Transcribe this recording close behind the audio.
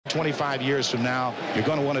25 years from now, you're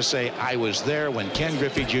going to want to say, I was there when Ken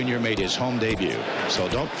Griffey Jr. made his home debut. So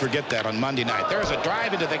don't forget that on Monday night. There's a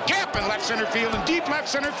drive into the gap in left center field and deep left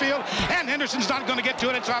center field, and Henderson's not going to get to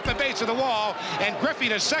it. It's off the base of the wall, and Griffey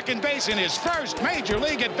to second base in his first major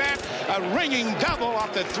league at bat, a ringing double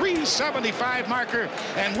off the 375 marker,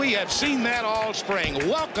 and we have seen that all spring.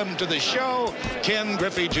 Welcome to the show, Ken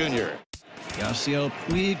Griffey Jr. Yasiel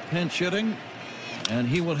Puig pinch hitting, and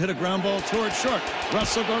he will hit a ground ball towards short.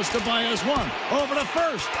 Russell goes to Baez, one over to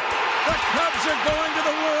first. The Cubs are going to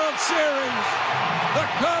the World Series. The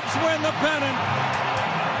Cubs win the pennant.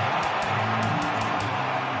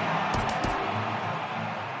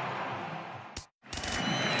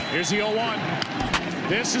 Here's the 0-1.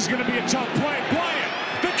 This is going to be a tough play. Bryant,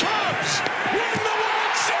 the Cubs win the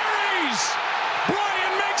World Series.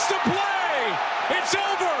 Bryant makes the play. It's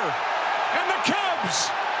over. And the Cubs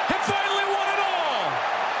have finally won it all.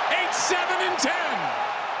 8-7-10.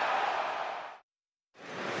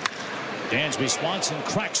 Dansby Swanson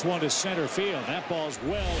cracks one to center field. That ball's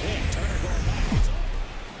well hit. Turner going back.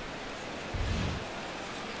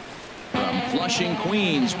 From Flushing,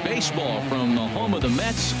 Queens, baseball from the home of the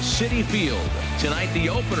Mets, Citi Field. Tonight, the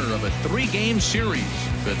opener of a 3-game series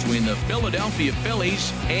between the Philadelphia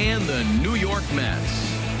Phillies and the New York Mets.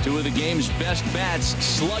 Two of the game's best bats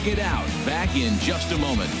slug it out. Back in just a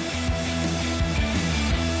moment.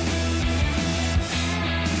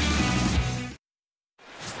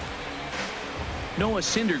 Noah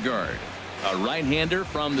Syndergaard, a right-hander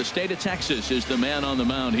from the state of Texas, is the man on the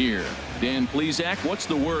mound here. Dan Plesac, what's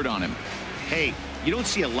the word on him? Hey, you don't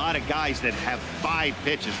see a lot of guys that have 5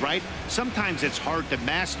 pitches, right? Sometimes it's hard to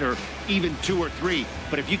master even 2 or 3.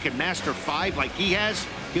 But if you can master 5 like he has,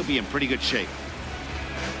 he'll be in pretty good shape.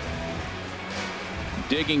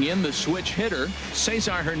 Digging in, the switch hitter,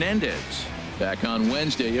 Cesar Hernandez. Back on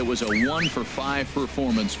Wednesday, it was a 1-for-5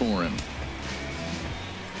 performance for him.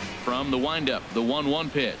 From the windup, the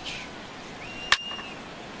 1-1 pitch.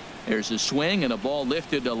 There's a swing and a ball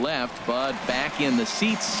lifted to left, but back in the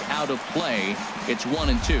seats, out of play. It's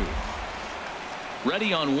 1-2.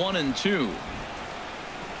 Ready on 1-2.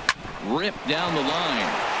 Ripped down the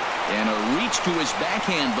line. And a reach to his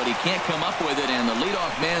backhand, but he can't come up with it, and the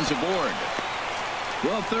leadoff man's aboard.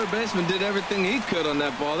 Well, third baseman did everything he could on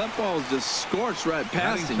that ball. That ball was just scorched right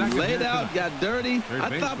past him. He laid out, got dirty.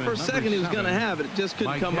 I thought for a second he was going to have it. It just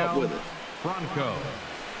couldn't come up with it. Franco.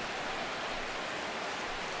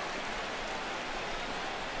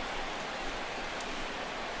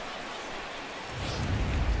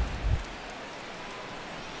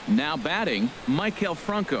 Now batting, Maikel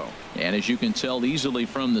Franco. And as you can tell easily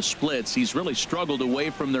from the splits, he's really struggled away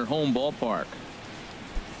from their home ballpark.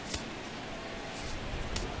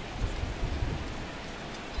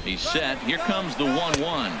 He's set. Here comes the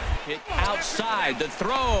 1-1. Hit outside. The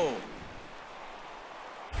throw.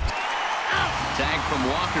 Tag from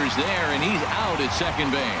Walker's there, and he's out at second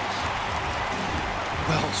base.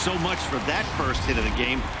 Well, so much for that first hit of the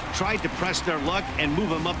game. Tried to press their luck and move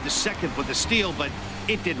him up to second for the steal, but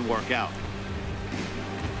it didn't work out.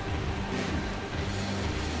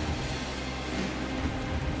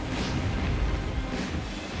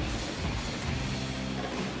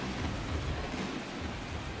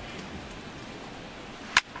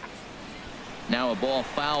 Now a ball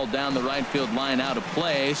fouled down the right field line, out of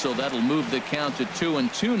play, so that'll move the count to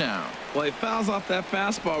 2-2 now. Well, he fouls off that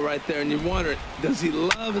fastball right there, and you wonder, does he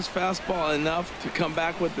love his fastball enough to come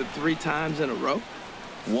back with it 3 times in a row?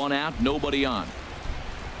 1 out, nobody on.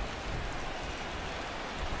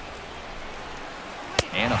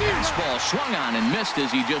 And a fastball swung on and missed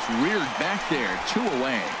as he just reared back there. 2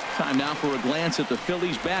 away. Time now for a glance at the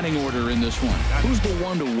Phillies batting order in this one. Who's the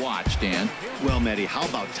one to watch, Dan? Well, Matty, how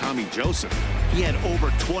about Tommy Joseph? He had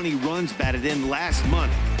over 20 runs batted in last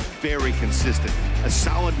month. Very consistent. A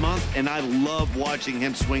solid month, and I love watching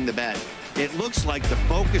him swing the bat. It looks like the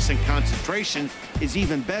focus and concentration is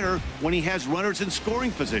even better when he has runners in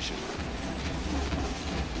scoring position.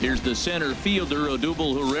 Here's the center fielder,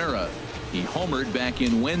 Odubel Herrera. He homered back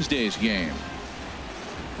in Wednesday's game.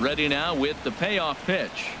 Ready now with the payoff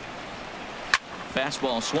pitch.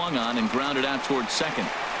 Fastball swung on and grounded out towards second.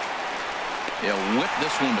 He'll whip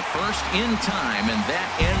this one to first in time, and that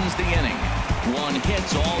ends the inning. 1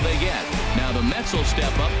 hit's all they get. Now the Mets will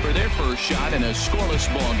step up for their first shot in a scoreless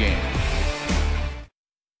ball game.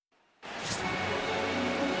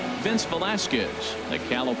 Vince Velasquez, the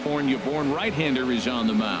California-born right-hander, is on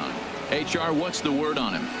the mound. HR, what's the word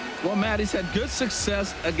on him? Well, Matt, he's had good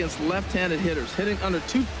success against left-handed hitters, hitting under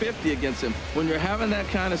 250 against him. When you're having that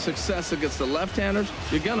kind of success against the left-handers,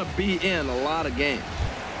 you're going to be in a lot of games.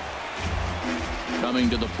 Coming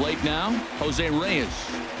to the plate now, Jose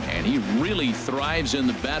Reyes. And he really thrives in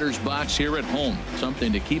the batter's box here at home.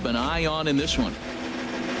 Something to keep an eye on in this one.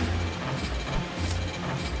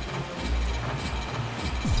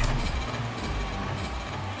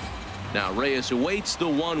 Now Reyes awaits the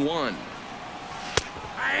 1-1.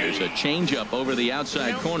 There's a changeup over the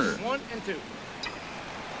outside corner. 1 and 2.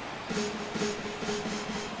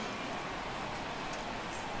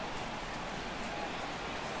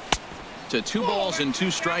 To 2 balls and 2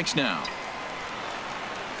 strikes now.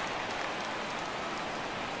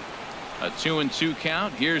 A 2-2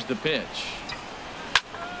 count. Here's the pitch.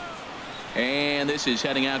 And this is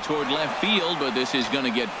heading out toward left field, but this is going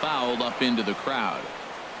to get fouled up into the crowd.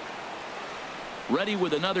 Ready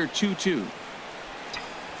with another 2-2.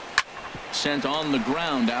 Sent on the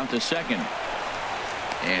ground out to second.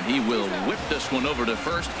 And he will whip this one over to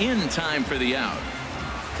first in time for the out.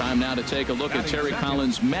 Time now to take a look at Terry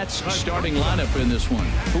Collins' Mets starting lineup in this one.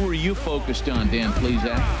 Who are you focused on, Dan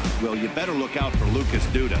Plesac? Well, you better look out for Lucas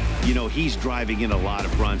Duda. You know, he's driving in a lot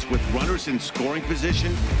of runs. With runners in scoring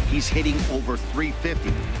position, he's hitting over 350.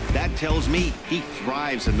 That tells me he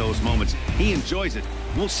thrives in those moments. He enjoys it.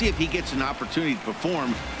 We'll see if he gets an opportunity to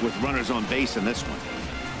perform with runners on base in this one.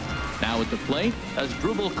 Now at the plate,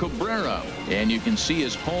 Asdrubal Cabrera. And you can see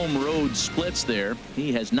his home road splits there.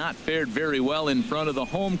 He has not fared very well in front of the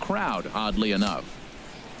home crowd, oddly enough.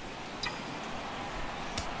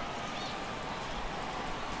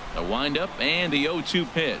 The windup and the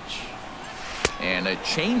 0-2 pitch. And a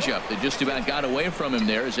changeup that just about got away from him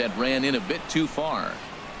there as that ran in a bit too far.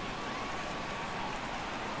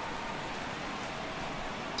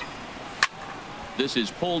 This is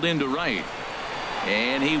pulled into right.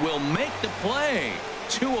 And he will make the play.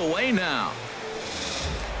 2 away now.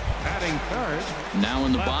 Batting third. Now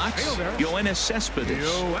in the box, Yoenis Cespedes.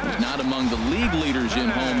 He's not among the league leaders in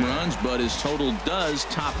home runs, but his total does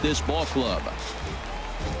top this ball club.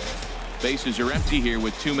 Bases are empty here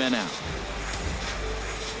with 2 men out.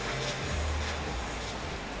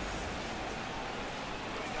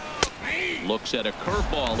 Looks at a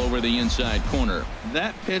curveball over the inside corner.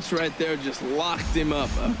 That pitch right there just locked him up.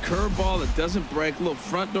 A curveball that doesn't break, a little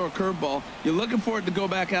front door curveball. You're looking for it to go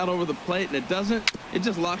back out over the plate, and it doesn't. It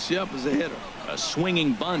just locks you up as a hitter. A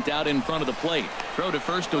swinging bunt out in front of the plate. Throw to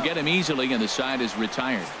first will get him easily, and the side is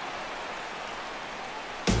retired.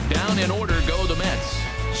 Down in order go the Mets.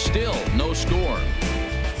 Still no score.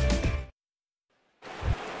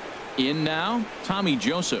 In now, Tommy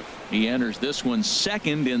Joseph. He enters this one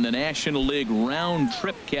second in the National League round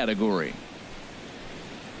trip category.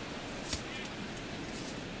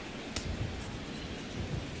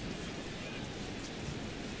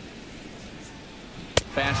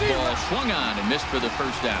 Fastball swung on and missed for the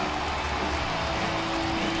first out.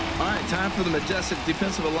 All right, time for the majestic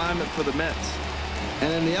defensive alignment for the Mets.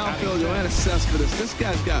 And in the outfield, Yoenis Cespedes. This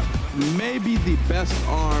guy's got maybe the best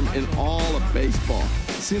arm in all of baseball.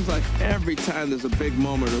 It seems like every time there's a big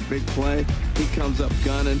moment or a big play, he comes up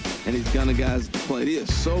gunning, and he's gunning guys at the plate. He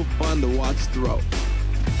is so fun to watch throw.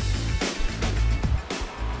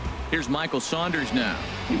 Here's Michael Saunders now.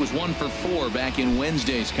 He was 1 for 4 back in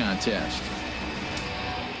Wednesday's contest.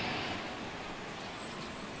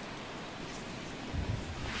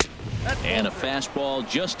 And a fastball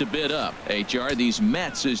just a bit up. HR, these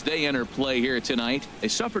Mets, as they enter play here tonight, they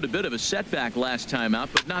suffered a bit of a setback last time out,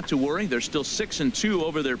 but not to worry. They're still 6-2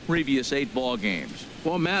 over their previous 8 ball games.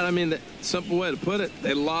 Well, Matt, I mean, the simple way to put it,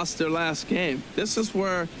 they lost their last game. This is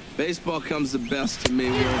where baseball comes the best to me,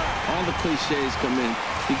 where all the cliches come in.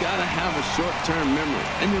 You got to have a short-term memory,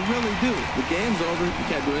 and you really do. The game's over. You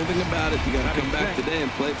can't do anything about it. You got to come back today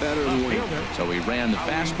and play better and win. So he ran the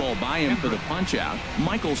fastball by him for the punch-out.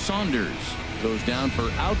 Michael Saunders goes down for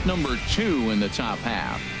out number 2 in the top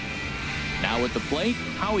half. Now at the plate,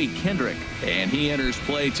 Howie Kendrick, and he enters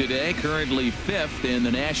play today, currently 5th in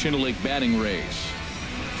the National League batting race.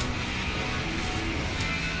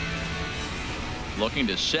 Looking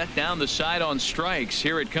to set down the side on strikes.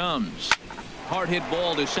 Here it comes. Hard hit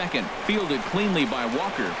ball to second, fielded cleanly by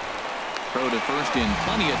Walker. Throw to first in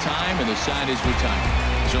plenty of time, and the side is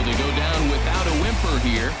retired. So they go down without a whimper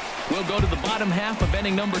here. We'll go to the bottom half of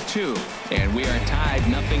inning number 2, and we are tied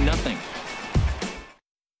 0-0.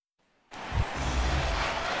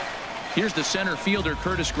 Here's the center fielder,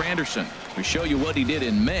 Curtis Granderson. We show you what he did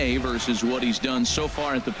in May versus what he's done so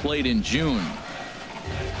far at the plate in June.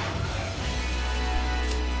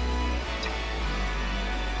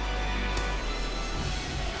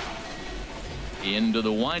 Into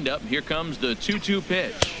the windup. Here comes the 2-2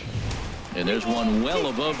 pitch. And there's one well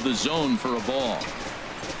above the zone for a ball.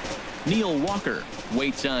 Neil Walker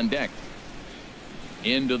waits on deck.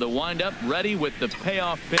 Into the windup, ready with the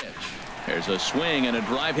payoff pitch. There's a swing and a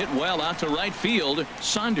drive hit well out to right field.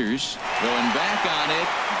 Saunders going back on it.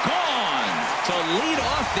 Gone to lead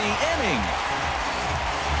off the inning.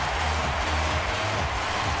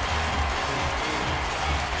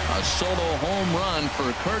 A solo home run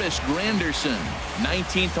for Curtis Granderson.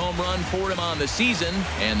 19th home run for him on the season,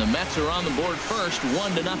 and the Mets are on the board first,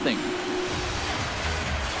 1-0.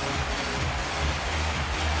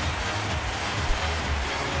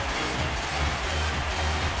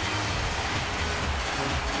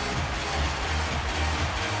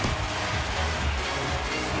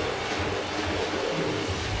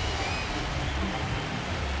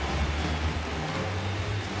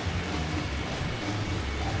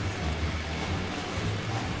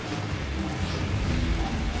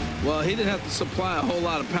 Well, he didn't have to supply a whole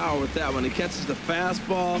lot of power with that one. He catches the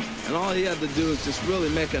fastball, and all he had to do is just really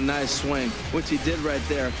make a nice swing, which he did right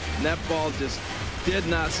there. And that ball just did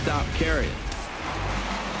not stop carrying.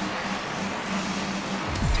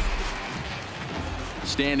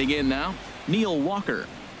 Standing in now, Neil Walker.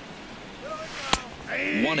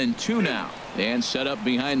 1-2 now. And set up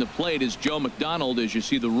behind the plate is Joe McDonald as you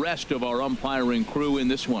see the rest of our umpiring crew in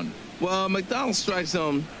this one. Well, McDonald's strike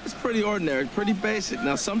zone is pretty ordinary, pretty basic.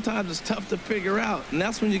 Now, sometimes it's tough to figure out, and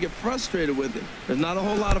that's when you get frustrated with it. There's not a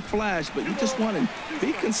whole lot of flash, but you just want to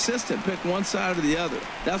be consistent, pick one side or the other.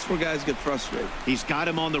 That's where guys get frustrated. He's got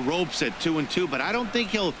him on the ropes at 2-2, but I don't think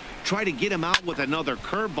he'll try to get him out with another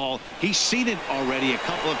curveball. He's seen it already a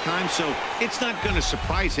couple of times, so it's not going to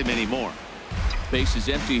surprise him anymore. Base is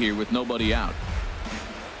empty here with nobody out.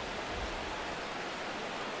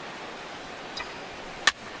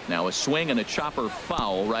 Now a swing and a chopper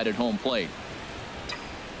foul right at home plate.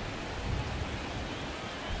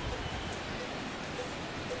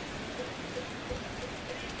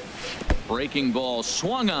 Breaking ball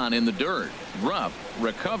swung on in the dirt. Rupp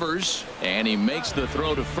recovers, and he makes the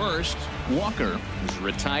throw to first. Walker is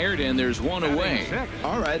retired, and there's one away.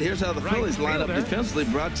 All right, here's how the Phillies line up defensively,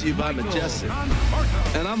 brought to you by Majestic.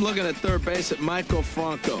 And I'm looking at third base at Michael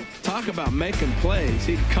Franco. Talk about making plays.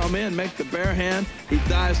 He'd come in, make the bare hand. He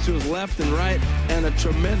dives to his left and right, and a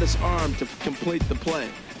tremendous arm to complete the play.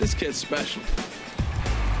 This kid's special.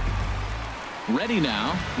 Ready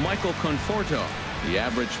now, Michael Conforto. The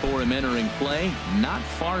average for him entering play, not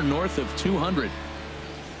far north of 200.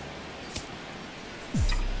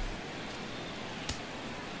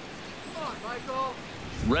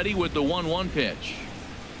 Ready with the 1-1 pitch.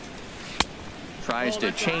 Tries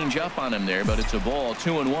to change up on him there, but it's a ball,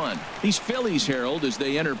 2-1. These Phillies, Harold, as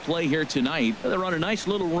they enter play here tonight, they're on a nice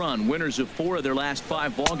little run, winners of 4 of their last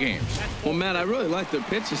 5 ball games. Well, Matt, I really like their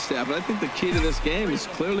pitching staff, but I think the key to this game is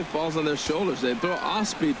clearly falls on their shoulders. They throw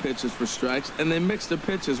off-speed pitches for strikes, and they mix their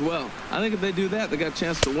pitch as well. I think if they do that, they got a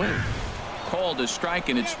chance to win. Called a strike,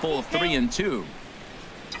 and it's full 3-2.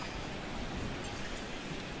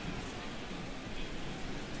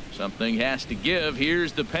 Something has to give.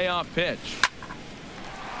 Here's the payoff pitch.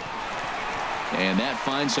 And that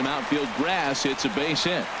finds some outfield grass. It's a base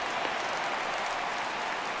hit.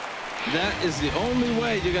 That is the only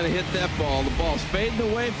way you're going to hit that ball. The ball's fading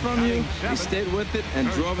away from you. He stayed with it and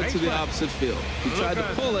drove it to the opposite field. He tried to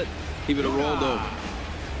pull it. He would have rolled over.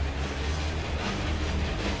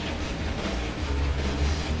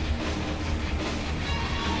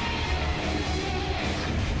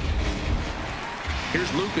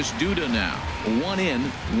 Here's Lucas Duda now. 1 in,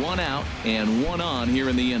 1 out, and 1 on here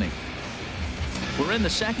in the inning. We're in the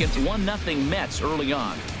second, 1-0 Mets early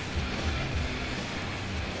on.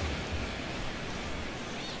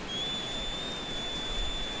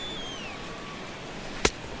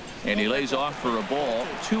 And he lays off for a ball,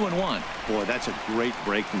 2-1. Boy, that's a great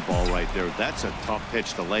breaking ball right there. That's a tough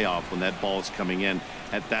pitch to lay off when that ball is coming in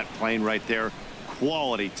at that plane right there.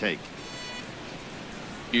 Quality take.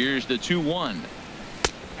 Here's the 2-1.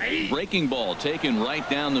 Breaking ball taken right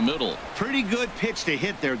down the middle. Pretty good pitch to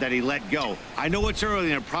hit there that he let go. I know it's early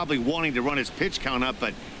and they're probably wanting to run his pitch count up,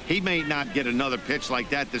 but he may not get another pitch like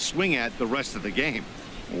that to swing at the rest of the game.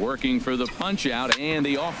 Working for the punch out and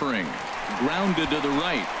the offering. Grounded to the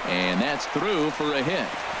right, and that's through for a hit.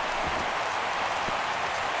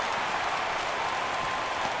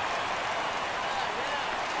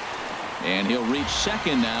 And he'll reach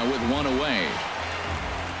second now with 1 away.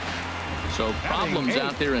 So problems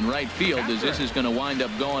out there in right field as this is going to wind up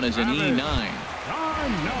going as an E9.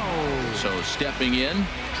 So stepping in,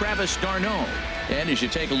 Travis d'Arnaud. And as you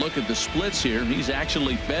take a look at the splits here, he's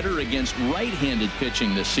actually better against right-handed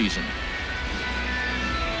pitching this season.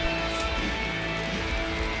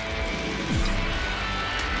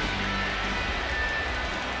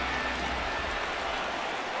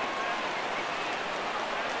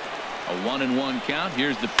 1-1 count.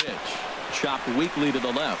 Here's the pitch. Chopped weakly to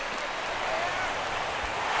the left.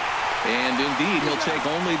 And indeed, he'll take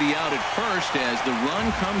only the out at first as the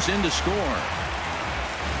run comes in to score.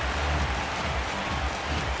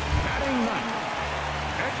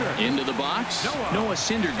 Into the box, Noah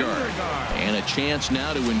Syndergaard. And a chance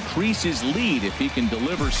now to increase his lead if he can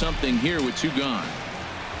deliver something here with 2 gone.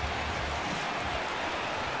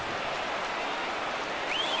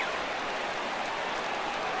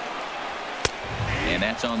 And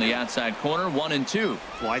that's on the outside corner, 1-2.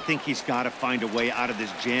 Well, I think he's got to find a way out of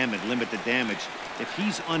this jam and limit the damage. If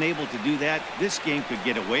he's unable to do that, this game could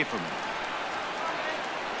get away from him.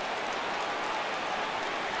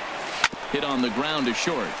 Hit on the ground to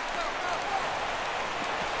short.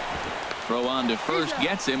 Throw on to first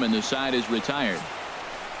gets him, and the side is retired.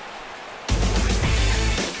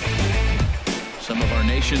 Some of our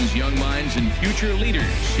nation's young minds and future leaders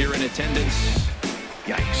here in attendance.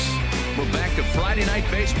 Yikes. We're back to Friday Night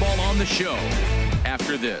Baseball on the show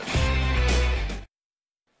after this.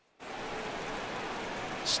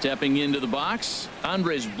 Stepping into the box,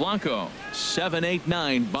 Andres Blanco. 7, 8,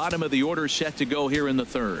 9, bottom of the order set to go here in the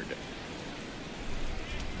 3rd.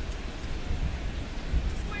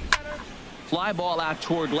 Fly ball out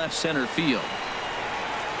toward left center field.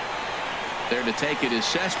 There to take it is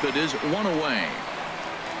Cespedes, 1 away.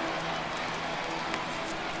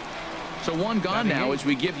 So 1 gone now as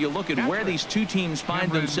we give you a look at where these 2 teams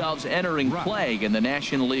find themselves entering play in the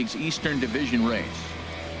National League's Eastern Division race.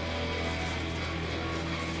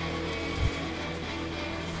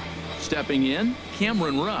 Stepping in,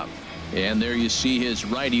 Cameron Rupp. And there you see his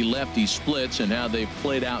righty-lefty splits and how they've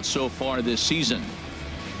played out so far this season.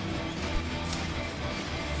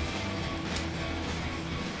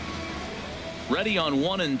 Ready on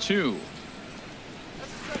 1-2.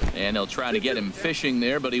 And they'll try to get him fishing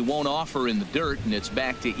there, but he won't offer in the dirt, and it's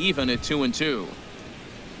back to even at 2-2.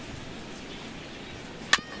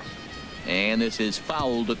 And this is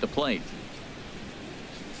fouled at the plate.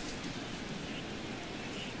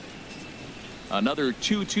 Another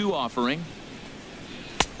 2-2 offering.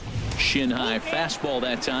 Shin high fastball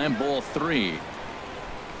that time, ball 3.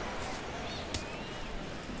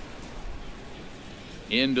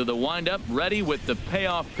 Into the windup, ready with the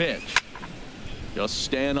payoff pitch. Just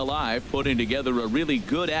staying alive, putting together a really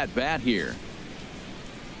good at-bat here.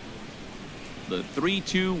 The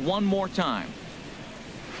 3-2 one more time.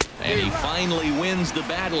 And he finally wins the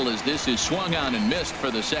battle as this is swung on and missed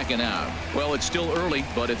for the 2nd out. Well, it's still early,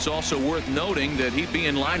 but it's also worth noting that he'd be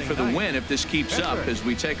in line for the win if this keeps up as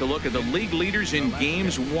we take a look at the league leaders in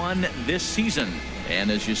games won this season.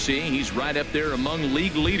 And as you see, he's right up there among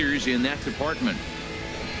league leaders in that department.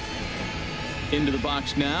 Into the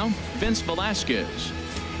box now, Vince Velasquez.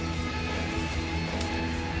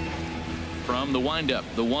 From the windup,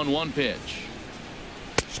 the 1-1 pitch.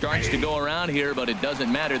 Starts to go around here, but it doesn't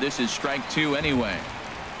matter. This is strike 2 anyway.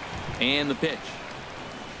 And the pitch.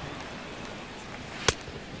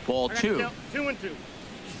 Ball 2. 2-2.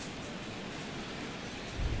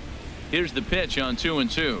 Here's the pitch on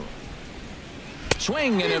 2-2.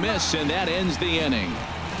 Swing and a miss, and that ends the inning.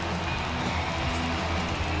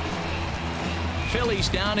 Phillies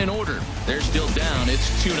down in order. They're still down.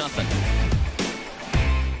 It's 2-0.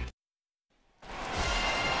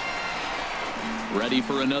 Ready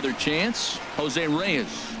for another chance? Jose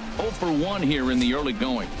Reyes 0 for 1 here in the early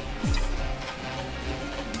going.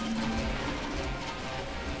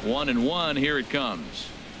 1-1. Here it comes.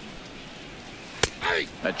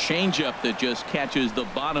 A changeup that just catches the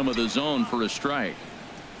bottom of the zone for a strike.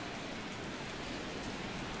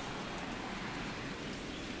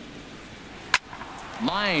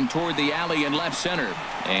 Line toward the alley in left center.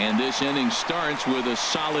 And this inning starts with a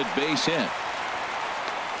solid base hit.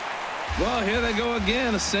 Well, here they go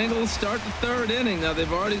again. A single to start the 3rd inning. Now,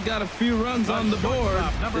 they've already got a few runs on the board.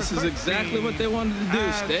 This is exactly what they wanted to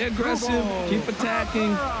do. Stay aggressive, keep attacking.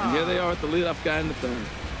 And here they are with the leadoff guy in the 3rd.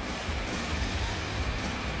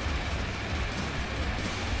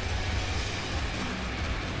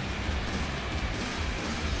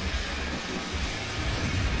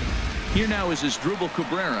 Here now is Asdrubal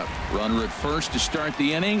Cabrera. Runner at first to start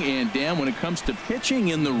the inning. And Dan, when it comes to pitching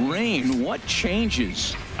in the rain, what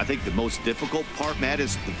changes? I think the most difficult part, Matt,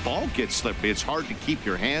 is the ball gets slippery. It's hard to keep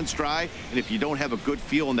your hands dry. And if you don't have a good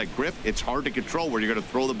feel in that grip, it's hard to control where you're going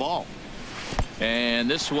to throw the ball.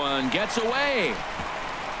 And this one gets away.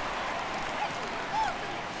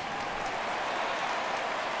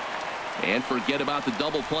 And forget about the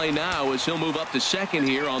double play now as he'll move up to second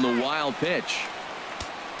here on the wild pitch.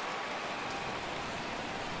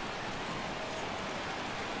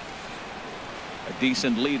 A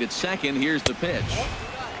decent lead at second. Here's the pitch.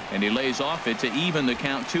 And he lays off it to even the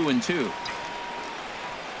count 2-2.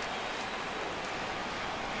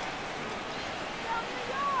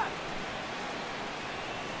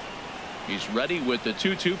 He's ready with the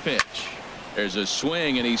 2-2 pitch. There's a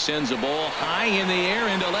swing, and he sends a ball high in the air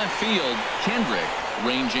into left field. Kendrick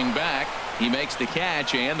ranging back. He makes the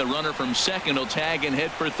catch, and the runner from second will tag and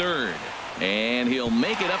head for third. And he'll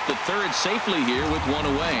make it up to third safely here with one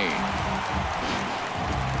away.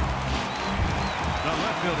 The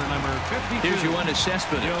left fielder, number 52. Here's Yoenis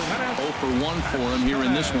Cespedes. 0 for 1 for him here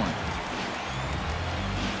in this one.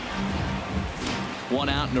 One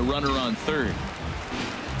out and a runner on third.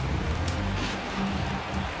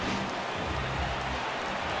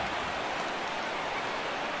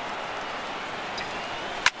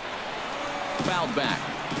 Fouled back.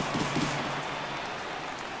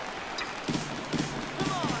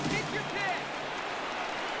 Come on, hit your pitch.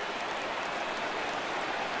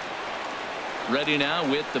 Ready now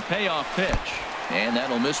with the payoff pitch. And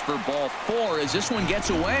that'll miss for ball 4 as this one gets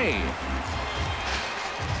away.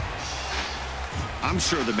 I'm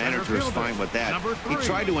sure the manager is fine with that. He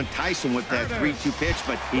tried to entice him with that 3-2 pitch,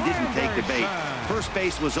 but he didn't take the bait. First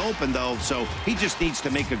base was open, though, so he just needs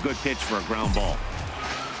to make a good pitch for a ground ball.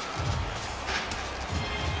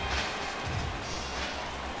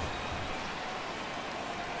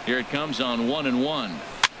 Here it comes on 1-1.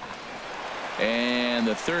 And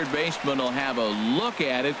the third baseman will have a look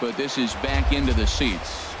at it, but this is back into the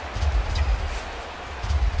seats.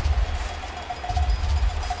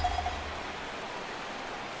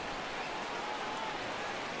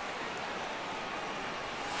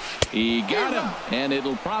 He got him, and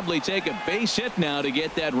it'll probably take a base hit now to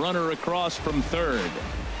get that runner across from third.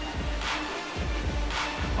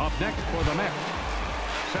 Up next for the Mets,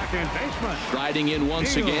 second baseman. Striding in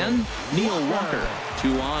once again, Neil Walker.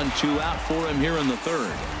 2 on, 2 out for him here in the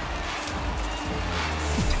third.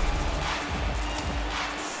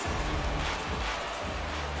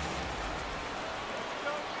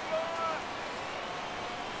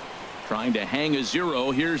 Trying to hang a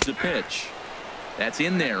 0. Here's the pitch. That's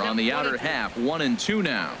in there on the outer half. 1-2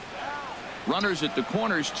 now. Runners at the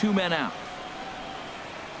corners, 2 men out.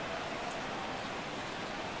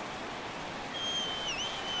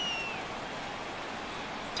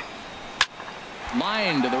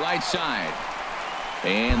 Line to the right side.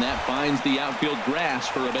 And that finds the outfield grass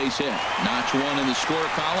for a base hit. Notch 1 in the score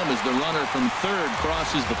column as the runner from third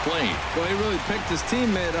crosses the plate. Well, he really picked his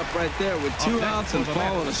teammate up right there with 2 outs and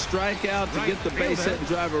following a strikeout to get the base hit and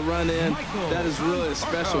drive a run in. That is really a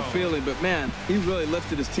special feeling. But, man, he really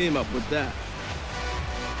lifted his team up with that.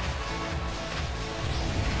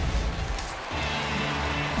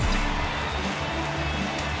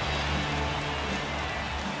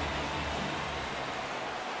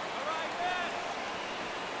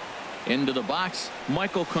 Into the box,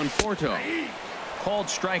 Michael Conforto. Called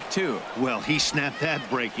strike 2. Well, he snapped that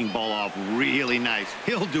breaking ball off really nice.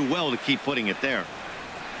 He'll do well to keep putting it there.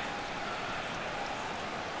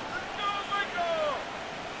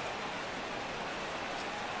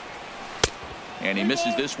 And he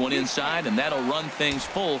misses this one inside, and that'll run things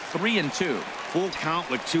full. 3-2. Full count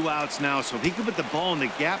with 2 outs now, so if he could put the ball in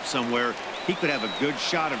the gap somewhere, he could have a good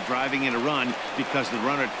shot of driving in a run because the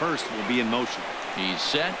runner at first will be in motion. He's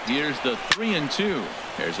set. Here's the 3-2.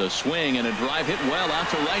 There's a swing and a drive hit well out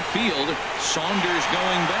to right field. Saunders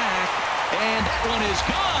going back, and that one is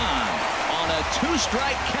gone on a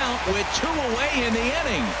 2-strike count with 2 away in the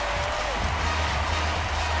inning.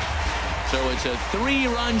 So it's a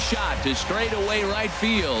 3-run shot to straightaway right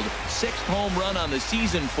field. 6th home run on the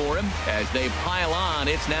season for him. As they pile on,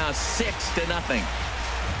 it's now 6-0.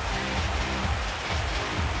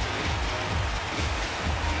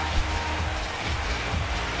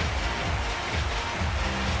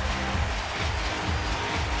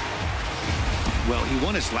 Well, he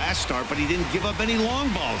won his last start, but he didn't give up any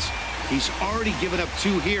long balls. He's already given up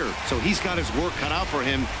 2 here, so he's got his work cut out for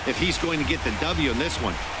him if he's going to get the W in this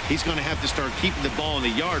one. He's going to have to start keeping the ball in the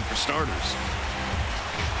yard for starters.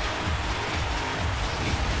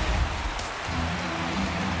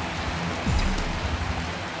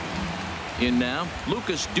 In now,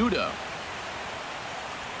 Lucas Duda.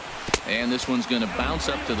 And this one's going to bounce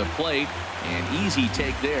up to the plate. An easy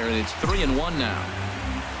take there, and it's 3-1 now.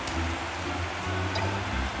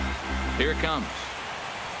 Here it comes.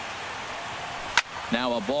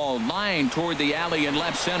 Now a ball lined toward the alley in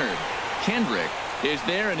left center. Kendrick is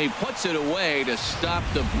there, and he puts it away to stop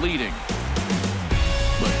the bleeding.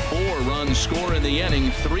 But 4 runs score in the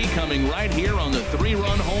inning, 3 coming right here on the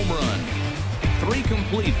 3-run home run. 3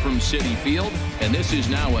 complete from Citi Field, and this is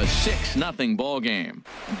now a 6-0 ball game.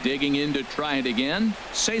 Digging in to try it again,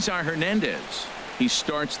 Cesar Hernandez. He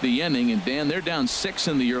starts the inning, and Dan, they're down 6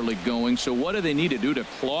 in the early going. So what do they need to do to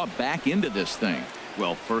claw back into this thing?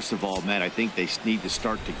 Well, first of all, Matt, I think they need to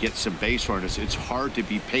start to get some base runners. It's hard to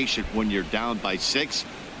be patient when you're down by 6,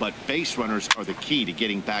 but base runners are the key to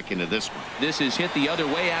getting back into this one. This is hit the other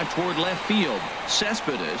way out toward left field.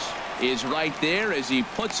 Cespedes is right there as he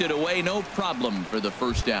puts it away. No problem for the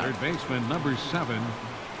first out. Third baseman number 7,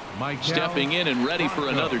 Mike. Stepping in and ready for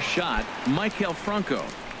another shot, Maikel Franco.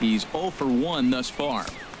 He's 0 for 1 thus far.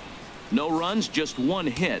 No runs, just 1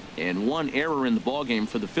 hit, and 1 error in the ballgame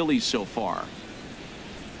for the Phillies so far.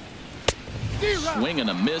 Swing and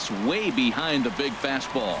a miss way behind the big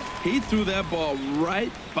fastball. He threw that ball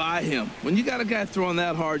right by him. When you got a guy throwing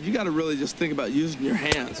that hard, you got to really just think about using your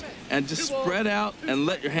hands and just spread out and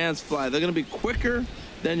let your hands fly. They're going to be quicker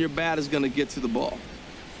than your bat is going to get to the ball.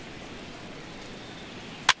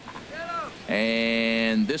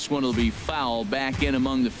 And this one will be foul back in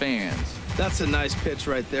among the fans. That's a nice pitch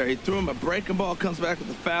right there. He threw him a breaking ball, comes back with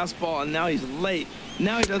a fastball, and now he's late.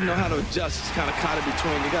 Now he doesn't know how to adjust. He's kind of caught in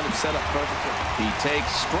between. You got him set up perfectly. He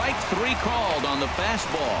takes strike 3 called on the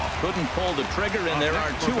fastball. Couldn't pull the trigger, and there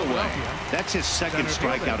are 2 away. That's his second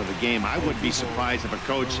strikeout of the game. I wouldn't be surprised if a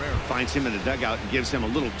coach finds him in the dugout and gives him a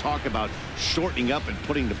little talk about shortening up and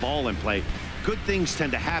putting the ball in play. Good things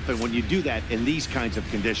tend to happen when you do that in these kinds of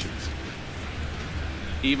conditions.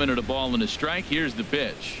 Even at a ball and a strike, here's the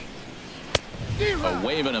pitch. A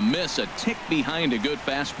wave and a miss, a tick behind a good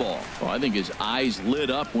fastball. Oh, I think his eyes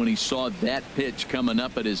lit up when he saw that pitch coming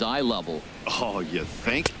up at his eye level. Oh, you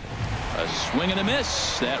think? A swing and a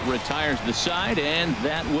miss. That retires the side, and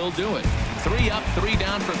that will do it. 3 up, 3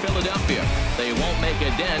 down for Philadelphia. They won't make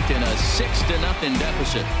a dent in a 6-0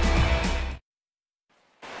 deficit.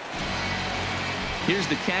 Here's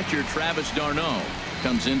the catcher, Travis d'Arnaud.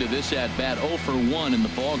 Comes into this at-bat 0 for 1 in the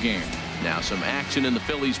ballgame. Now some action in the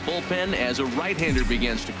Phillies bullpen as a right-hander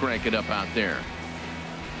begins to crank it up out there.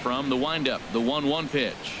 From the windup, the 1-1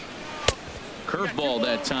 pitch. Curveball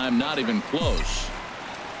that time, not even close.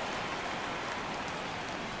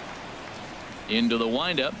 Into the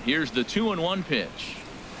windup, here's the 2-1 pitch.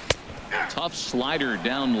 Tough slider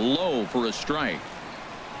down low for a strike.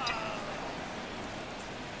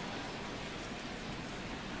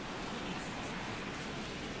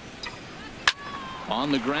 On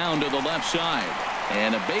the ground to the left side,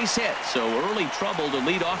 and a base hit, so early trouble to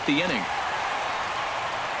lead off the inning.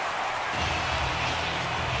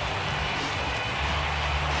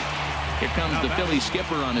 Here comes the Philly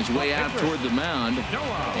skipper on his way out toward the mound,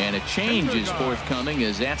 and a change is forthcoming,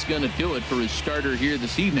 as that's going to do it for his starter here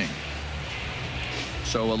this evening.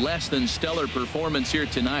 So a less than stellar performance here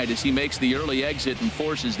tonight as he makes the early exit and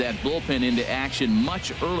forces that bullpen into action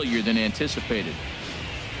much earlier than anticipated.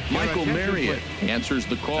 Michael Marriott answers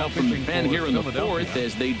the call from the pen here in the 4th,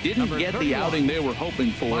 as they didn't get the outing they were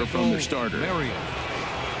hoping for from their starter.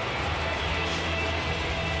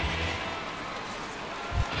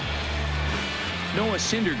 Noah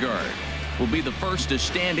Syndergaard will be the first to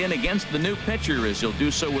stand in against the new pitcher, as he'll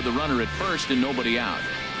do so with a runner at first and nobody out.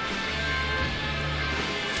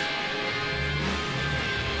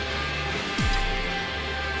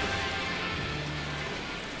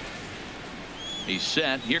 He's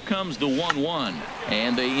set. Here comes the 1-1.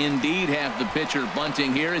 And they indeed have the pitcher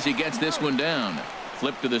bunting here as he gets this one down.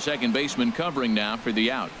 Flip to the second baseman covering now for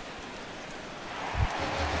the out.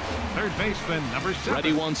 Third baseman number 7.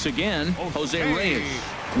 Ready once again, Jose Reyes.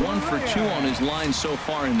 1 for 2 on his line so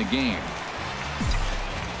far in the game.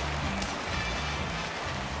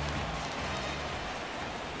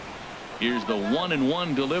 Here's the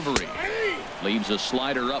 1-1 delivery. Leaves a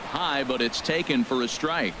slider up high, but it's taken for a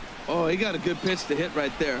strike. Oh, he got a good pitch to hit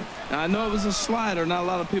right there. Now, I know it was a slider. Not a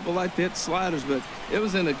lot of people like to hit sliders, but it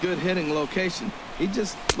was in a good hitting location. He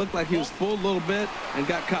just looked like he was fooled a little bit and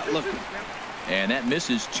got caught looking. And that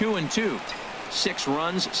misses 2-2. 6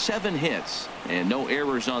 runs, 7 hits, and no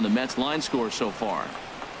errors on the Mets line score so far.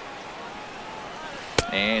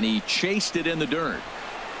 And he chased it in the dirt.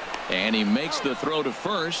 And he makes the throw to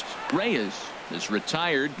first. Reyes is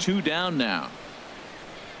retired, 2 down now.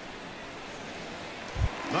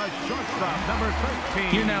 The shortstop, number 13.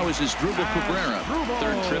 Here now is Asdrubal Cabrera.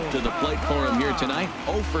 Third trip to the plate for him here tonight.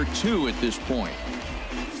 0 for 2 at this point.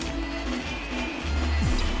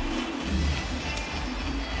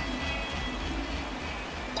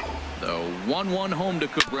 The 1-1 home to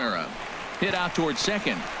Cabrera. Hit out towards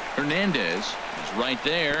second. Hernandez is right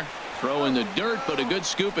there. Throw in the dirt, but a good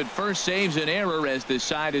scoop at first saves an error as this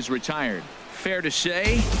side is retired. Fair to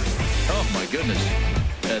say, oh my goodness,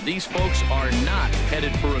 these folks are not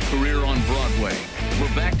headed for a career on Broadway.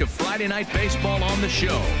 We're back to Friday Night Baseball on the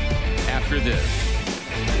show after this.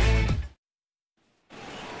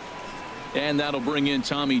 And that'll bring in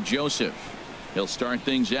Tommy Joseph. He'll start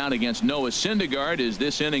things out against Noah Syndergaard as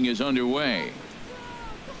this inning is underway.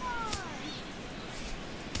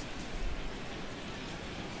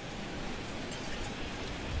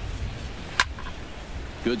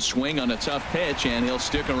 Good swing on a tough pitch, and he'll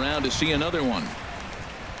stick around to see another one.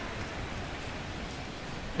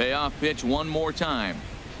 Payoff pitch one more time.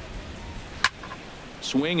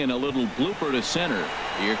 Swing and a little blooper to center.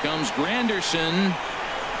 Here comes Granderson.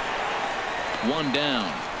 One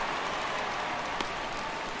down.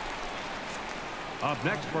 Up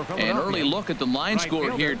next for An early look at the line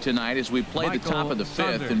score here tonight as we play the top of the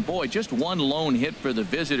fifth. And boy, just one lone hit for the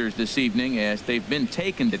visitors this evening as they've been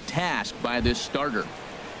taken to task by this starter.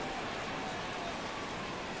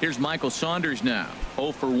 Here's Michael Saunders now.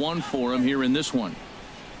 0 for 1 for him here in this one.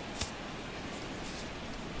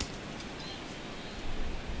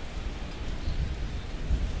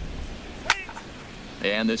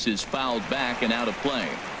 And this is fouled back and out of play.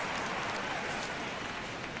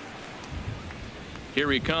 Here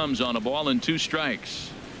he comes on a ball and 2 strikes.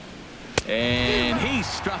 And he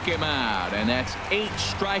struck him out, and that's 8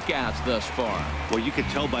 strikeouts thus far. Well, you can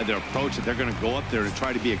tell by their approach that they're going to go up there and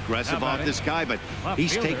try to be aggressive off this guy, but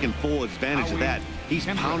he's taking full advantage of that. He's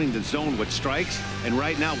pounding the zone with strikes, and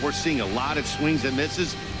right now we're seeing a lot of swings and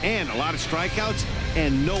misses and a lot of strikeouts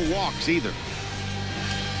and no walks either.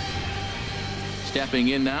 Stepping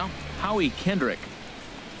in now, Howie Kendrick.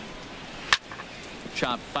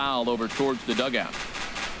 Chop foul over towards the dugout.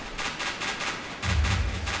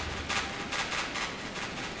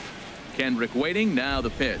 Kendrick waiting. Now the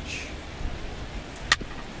pitch.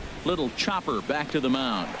 Little chopper back to the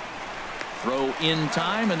mound. Throw in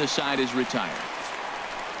time, and the side is retired.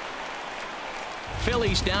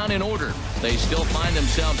 Phillies down in order. They still find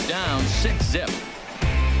themselves down 6-zip.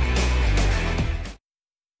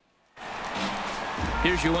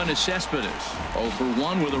 Here's Yoenis Cespedes. 0 for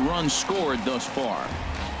 1 with a run scored thus far.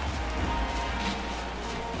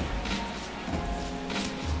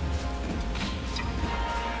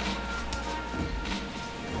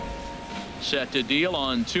 Set to deal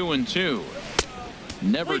on 2-2.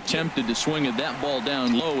 Never tempted to swing at that ball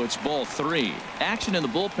down low. It's ball 3. Action in the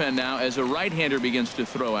bullpen now as a right-hander begins to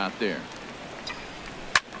throw out there.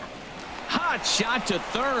 Hot shot to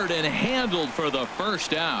third and handled for the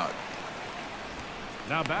first out.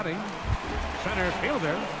 Now batting, center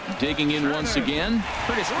fielder. Digging in once again,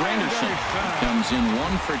 Curtis Granderson comes in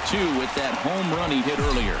 1 for 2 with that home run he hit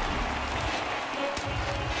earlier.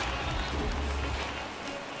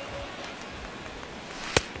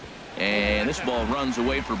 And this ball runs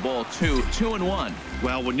away for ball 2. 2-1.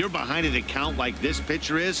 Well, when you're behind an account like this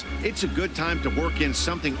pitcher is, it's a good time to work in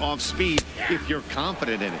something off speed if you're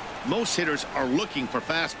confident in it. Most hitters are looking for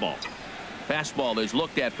fastball. Fastball is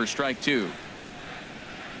looked at for strike 2.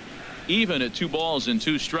 Even at 2 balls and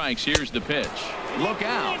 2 strikes. Here's the pitch. Look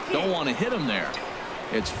out. Don't want to hit him there.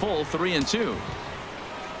 It's full 3-2.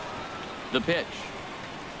 The pitch.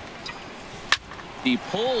 He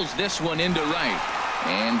pulls this one into right.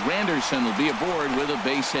 And Granderson will be aboard with a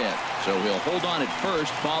base hit. So he'll hold on at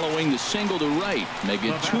first following the single to right. Make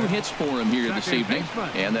it 2 hits for him here this evening.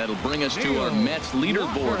 And that'll bring us to our Mets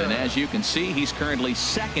leaderboard. And as you can see, he's currently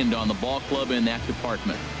 2nd on the ball club in that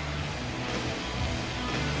department.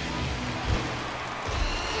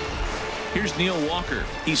 Here's Neil Walker.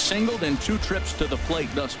 He's singled in 2 trips to the plate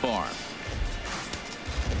thus far.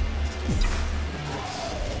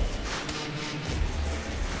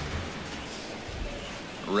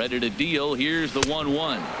 Ready to deal. Here's the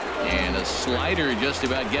 1-1. And a slider just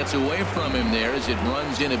about gets away from him there as it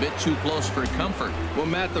runs in a bit too close for comfort. Well,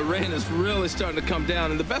 Matt, the rain is really starting to come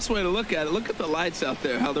down. And the best way to look at it, look at the lights out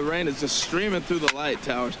there, how the rain is just streaming through the light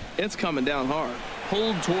towers. It's coming down hard.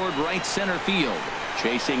 Pulled toward right center field.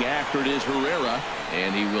 Chasing after it is Herrera,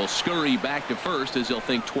 and he will scurry back to first as he'll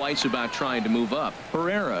think twice about trying to move up.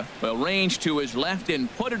 Herrera will range to his left and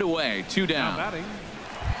put it away. 2 down. Now batting,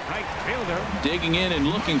 right fielder. Digging in and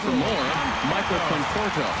looking for more, Michael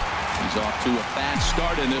Conforto. He's off to a fast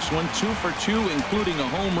start in this one. 2 for 2, including a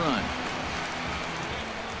home run.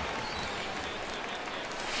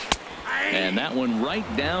 And that one right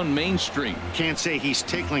down Main Street. Can't say he's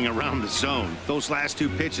tickling around the zone. Those last 2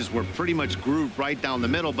 pitches were pretty much grooved right down the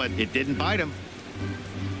middle, but it didn't bite him.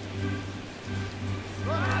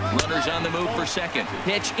 Runners on the move for second.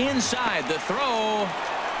 Pitch inside. The throw.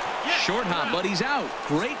 Short hop, but he's out.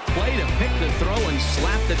 Great play to pick the throw and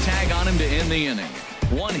slap the tag on him to end the inning.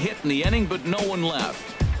 1 hit in the inning, but no one left.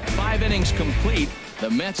 5 innings complete. The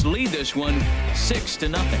Mets lead this one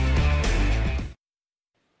 6-0.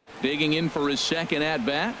 Digging in for his second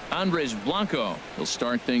at-bat, Andres Blanco. He'll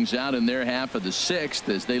start things out in their half of the sixth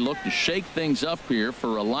as they look to shake things up here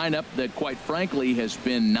for a lineup that, quite frankly, has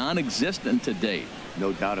been non-existent to date.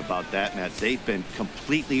 No doubt about that, Matt. They've been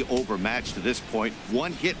completely overmatched to this point.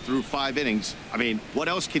 One hit through 5 innings. I mean, what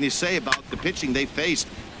else can you say about the pitching they faced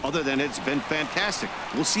other than it's been fantastic?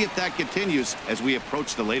 We'll see if that continues as we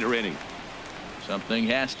approach the later inning. Something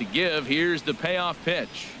has to give. Here's the payoff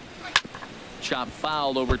pitch. Chop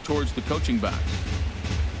fouled over towards the coaching box.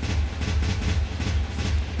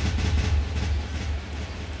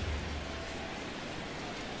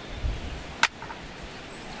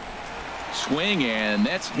 Swing, and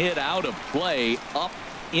that's hit out of play up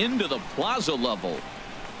into the plaza level.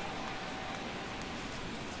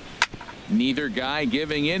 Neither guy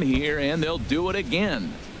giving in here, and they'll do it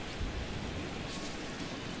again.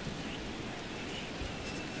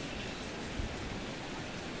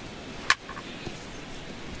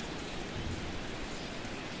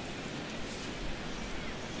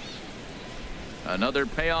 Another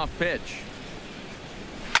payoff pitch.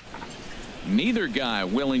 Neither guy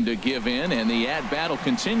willing to give in, and the at-bat will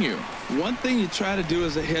continue. One thing you try to do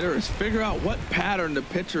as a hitter is figure out what pattern the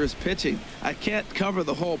pitcher is pitching. I can't cover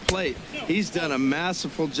the whole plate. He's done a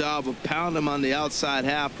masterful job of pounding him on the outside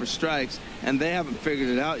half for strikes, and they haven't figured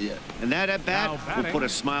it out yet. And that at-bat will put a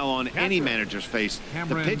smile on any manager's face.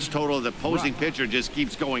 The pitch total of the opposing pitcher just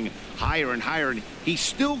keeps going higher and higher, and he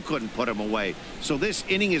still couldn't put him away. So this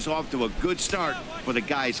inning is off to a good start for the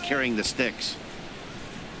guys carrying the sticks.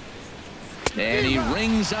 And he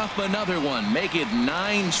rings up another one. Make it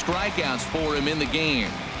 9 strikeouts for him in the game.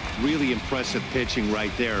 Really impressive pitching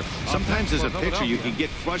right there. Sometimes as a pitcher you can get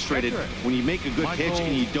frustrated when you make a good pitch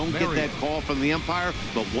and you don't get that call from the umpire.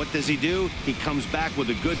 But what does he do? He comes back with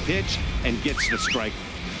a good pitch and gets the strike.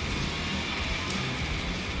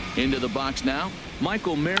 Into the box now,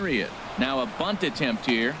 Michael Marriott. Now a bunt attempt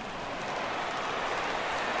here.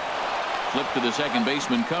 Flip to the second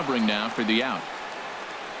baseman covering now for the out.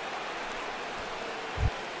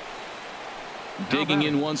 Digging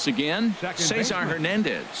in once again, Cesar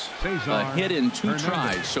Hernandez. A hit in 2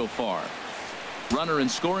 tries so far. Runner in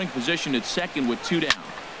scoring position at second with 2 down.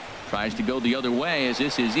 Tries to go the other way as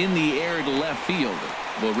this is in the air to left field.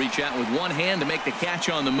 Will reach out with one hand to make the catch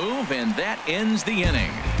on the move, and that ends the inning.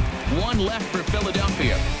 1 left for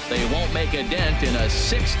Philadelphia. They won't make a dent in a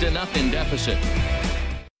 6-0 deficit.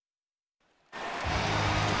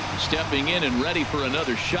 Stepping in and ready for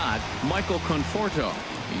another shot, Michael Conforto.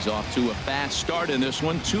 He's off to a fast start in this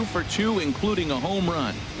one, 2 for 2, including a home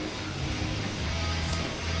run.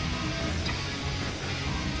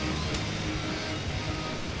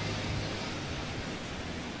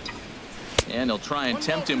 And he'll try and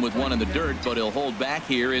tempt him with one in the dirt, but he'll hold back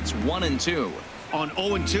here. It's 1-2. On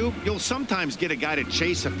 0-2, you'll sometimes get a guy to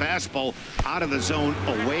chase a fastball out of the zone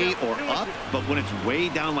away or up, but when it's way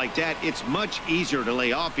down like that, it's much easier to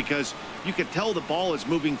lay off because you can tell the ball is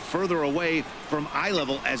moving further away from eye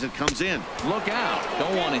level as it comes in. Look out.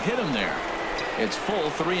 Don't want to hit him there. It's full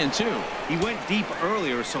 3-2. He went deep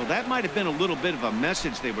earlier, so that might have been a little bit of a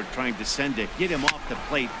message they were trying to send to get him off the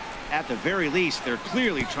plate. At the very least, they're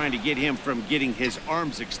clearly trying to get him from getting his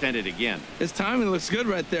arms extended again. His timing looks good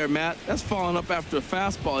right there, Matt. That's falling up after a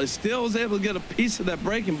fastball. He still was able to get a piece of that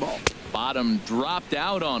breaking ball. Bottom dropped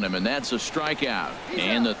out on him, and that's a strikeout.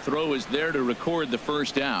 And the throw is there to record the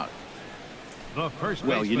first out.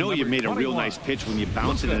 Well, you know you made a real nice pitch when you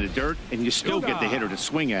bounce it in the dirt and you still get the hitter to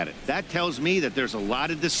swing at it. That tells me that there's a lot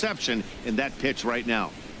of deception in that pitch right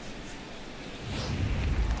now.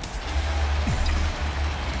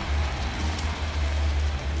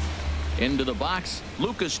 Into the box,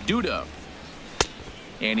 Lucas Duda.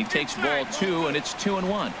 And he takes ball 2, and it's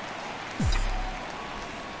 2-1.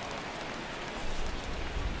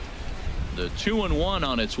 The 2-1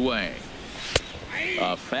 on its way.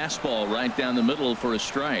 A fastball right down the middle for a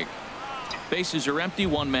strike. Bases are empty,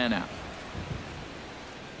 1 man out.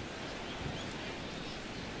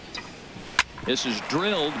 This is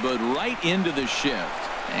drilled, but right into the shift.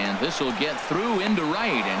 And this will get through into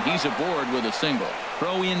right, and he's aboard with a single.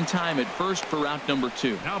 Throw in time at first for out number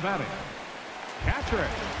 2. Now batting, catcher.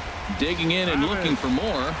 Digging in and looking for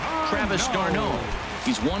more, Travis d'Arnaud.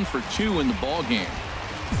 He's 1 for 2 in the ball game.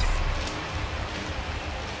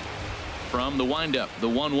 From the windup, the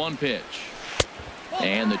 1-1 pitch.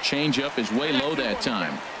 And the changeup is way low that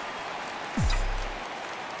time.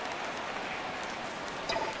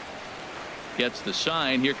 Gets the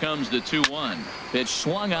sign. Here comes the 2-1. Pitch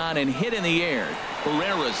swung on and hit in the air.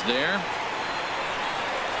 Herrera's there.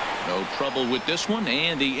 No trouble with this one,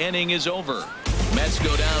 and the inning is over. Mets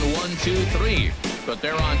go down 1-2-3. but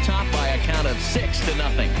they're on top by a count of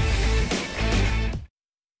 6-0.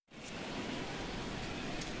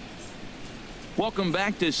 Welcome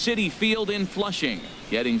back to Citi Field in Flushing.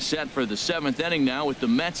 Getting set for the 7th inning now with the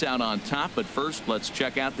Mets out on top. But first, let's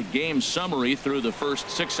check out the game summary through the first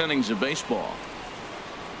 6 innings of baseball.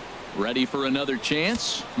 Ready for another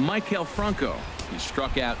chance? Maikel Franco. He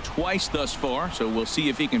struck out twice thus far, so we'll see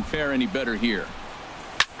if he can fare any better here.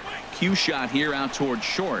 Cue shot here out toward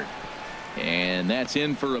short. And that's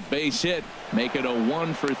in for a base hit. Make it a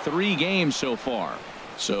 1-for-3 game so far.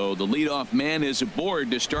 So the leadoff man is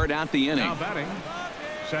aboard to start out the inning. Now batting,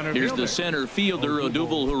 center Here's fielder. the center fielder,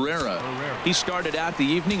 Odubel Herrera. He started out the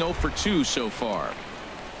evening 0-for-2 so far.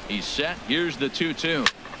 He's set. Here's the 2-2.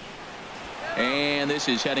 And this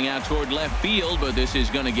is heading out toward left field, but this is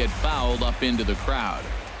going to get fouled up into the crowd.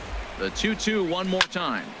 The 2-2 one more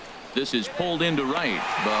time. This is pulled into right,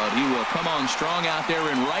 but he will come on strong out there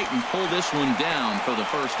in right and pull this one down for the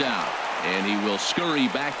first out. And he will scurry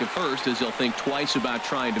back to first as he'll think twice about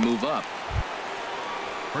trying to move up.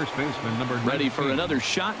 First baseman number 19. Ready for another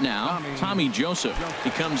shot now. Tommy Joseph. He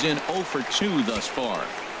comes in 0-for-2 thus far.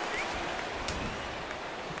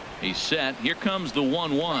 He's set. Here comes the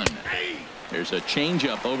 1-1. There's a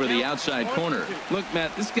changeup over the outside corner. Look,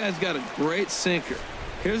 Matt, this guy's got a great sinker.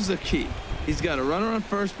 Here's the key. He's got a runner on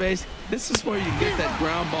first base. This is where you get that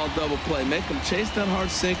ground ball double play. Make him chase that hard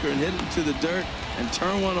sinker and hit it to the dirt and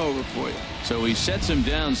turn one over for you. So he sets him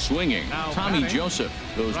down swinging. Now Tommy batting, Joseph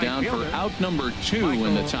goes right down for fielder, out number 2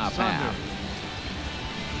 in the top half.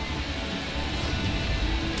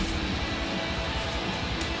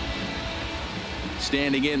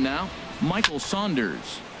 Standing in now, Michael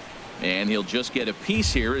Saunders. And he'll just get a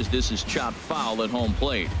piece here as this is chopped foul at home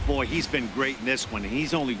plate. Boy, he's been great in this one.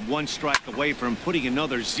 He's only 1 strike away from putting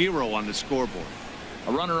another 0 on the scoreboard.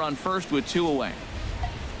 A runner on first with 2 away.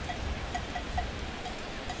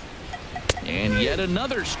 And yet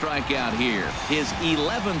another strikeout here. His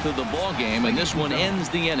 11th of the ball game, and this one ends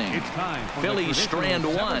the inning. It's time for the Phillies strand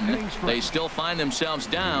traditional 1. 7th inning stretch. They still find themselves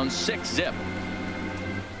down 6-zip.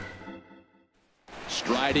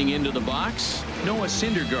 Striding into the box, Noah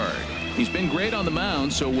Syndergaard. He's been great on the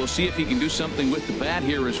mound, so we'll see if he can do something with the bat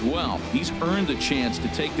here as well. He's earned the chance to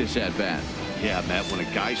take this at bat. Yeah, Matt, when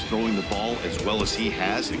a guy's throwing the ball as well as he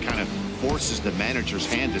has, it kind of forces the manager's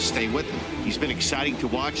hand to stay with him. He's been exciting to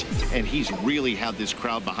watch, and he's really had this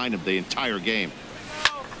crowd behind him the entire game.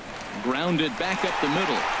 Grounded back up the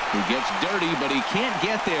middle. He gets dirty, but he can't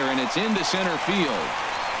get there, and it's into center field.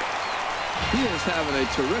 He is having a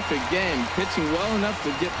terrific game, pitching well enough to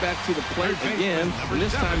get back to the plate again. And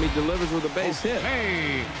this time he delivers with a base hit.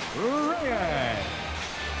 Hey, Reyes.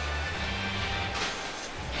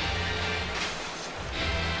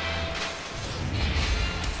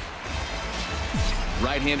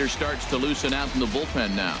 Right-hander starts to loosen out in the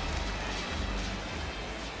bullpen now.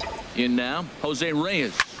 In now, Jose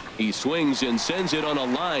Reyes. He swings and sends it on a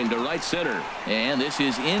line to right center. And this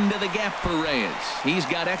is into the gap for Reyes. He's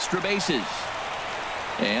got extra bases.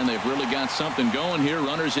 And they've really got something going here.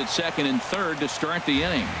 Runners at second and third to start the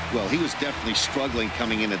inning. Well, he was definitely struggling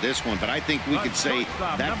coming into this one, but I think we could say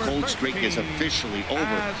that cold streak is officially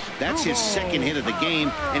over. That's his 2nd hit of the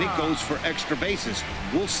game, and it goes for extra bases.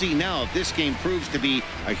 We'll see now if this game proves to be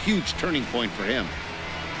a huge turning point for him.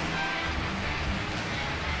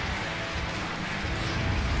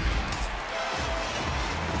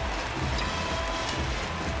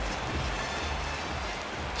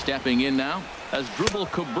 Stepping in now as Dribble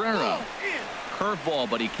Cabrera. Curveball,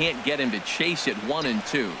 but he can't get him to chase it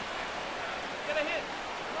 1-2.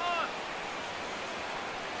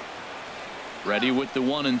 Ready with the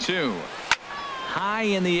 1-2. High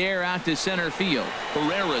in the air out to center field.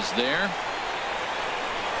 Herrera's there.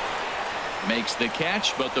 Makes the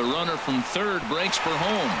catch, but the runner from third breaks for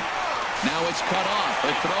home. Now it's cut off.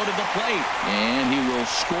 A throw to the plate. And he will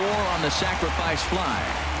score on the sacrifice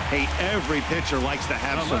fly. Hey, every pitcher likes to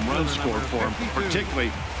have some runs scored for him, particularly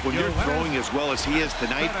when you're throwing as well as he is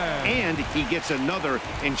tonight, and he gets another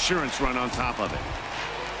insurance run on top of it.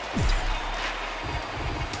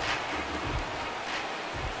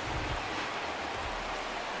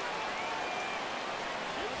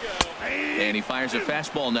 And he fires a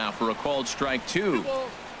fastball now for a called strike 2.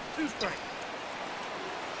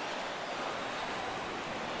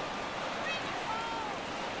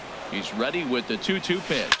 He's ready with the 2-2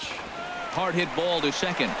 pitch. Hard hit ball to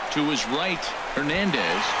second. To his right,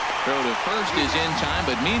 Hernandez. Throw to first is in time,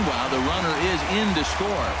 but meanwhile the runner is in to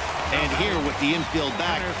score. And here with the infield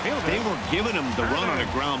back, they were giving him the run on a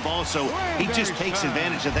ground ball, so he just takes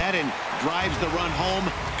advantage of that and drives the run home.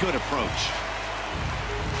 Good approach.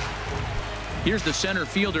 Here's the center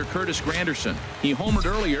fielder, Curtis Granderson. He homered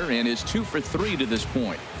earlier and is 2 for 3 to this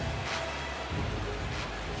point.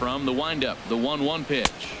 From the windup, the 1-1 pitch.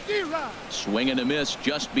 Swing and a miss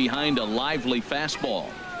just behind a lively fastball.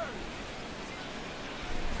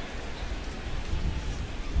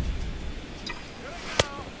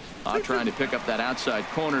 Trying to pick up that outside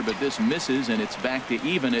corner, but this misses, and it's back to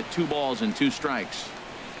even at 2 balls and 2 strikes.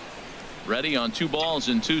 Ready on 2 balls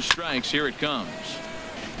and 2 strikes. Here it comes.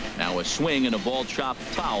 Now a swing and a ball chopped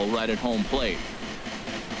foul right at home plate.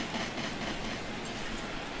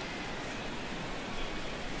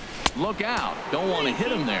 Look out. Don't want to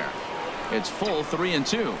hit him there. It's full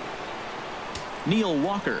 3-2. Neil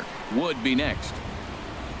Walker would be next.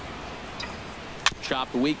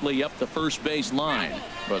 Chopped weakly up the first base line,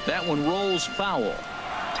 but that one rolls foul.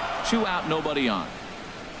 2 out, nobody on.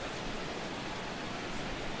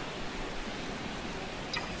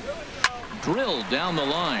 Drilled down the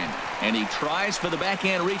line, and he tries for the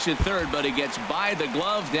backhand reach at third, but he gets by the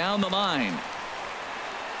glove down the line.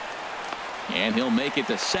 And he'll make it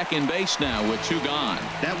to second base now with 2 gone.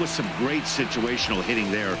 That was some great situational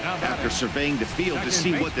hitting there after surveying the field to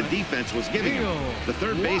see what the defense was giving him. The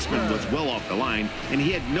third baseman was well off the line, and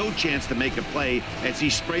he had no chance to make a play as he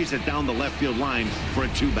sprays it down the left field line for a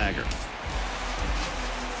 2-bagger.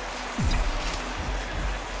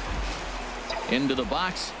 Into the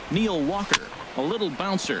box, Neil Walker, a little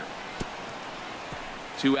bouncer.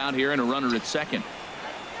 2 out here and a runner at second.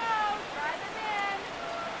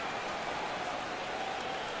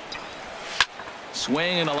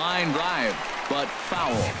 Swing and a line drive, but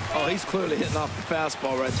foul. Oh, he's clearly hitting off the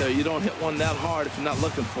fastball right there. You don't hit one that hard if you're not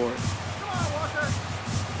looking for it.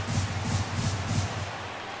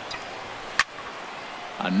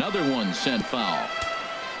 Another one sent foul.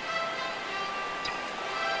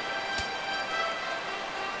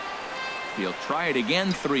 He'll try it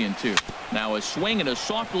again, 3-2. Now a swing and a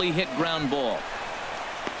softly hit ground ball.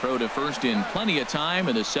 Throw to first in plenty of time,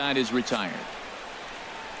 and the side is retired.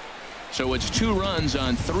 So it's 2 runs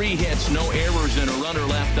on 3 hits, no errors, and a runner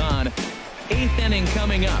left on. 8th inning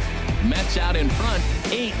coming up. Mets out in front,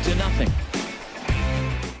 8-0.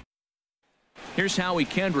 Here's Howie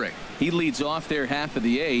Kendrick. He leads off their half of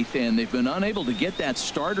the 8th, and they've been unable to get that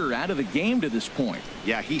starter out of the game to this point.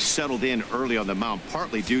 Yeah, he settled in early on the mound,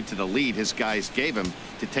 partly due to the lead his guys gave him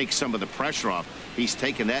to take some of the pressure off. He's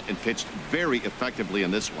taken that and pitched very effectively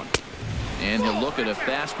in this one. And he'll look at a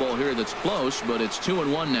fastball here that's close, but it's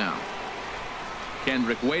 2-1 now.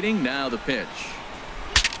 Kendrick waiting. Now the pitch.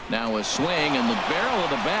 Now a swing, and the barrel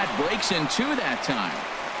of the bat breaks in 2 that time.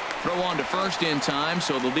 Throw on to first in time,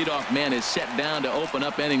 so the leadoff man is set down to open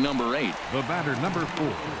up inning number 8. The batter, number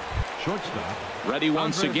 4, shortstop. Ready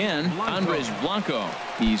once again, Andres Blanco.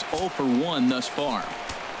 He's 0 for 1 thus far.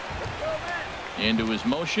 Into his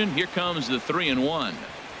motion. Here comes the 3-1.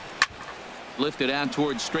 Lifted out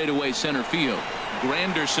towards straightaway center field.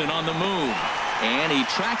 Granderson on the move. And he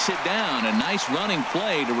tracks it down. A nice running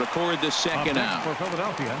play to record the second out. For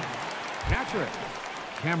Philadelphia, catcher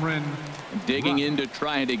Cameron. Digging in to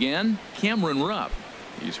try it again, Cameron Rupp.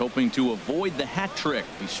 He's hoping to avoid the hat trick.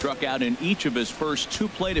 He struck out in each of his first 2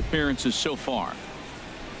 plate appearances so far.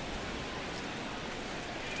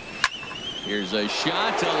 Here's a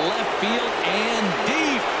shot to left field and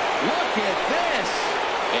deep. Look at this.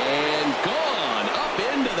 And gone up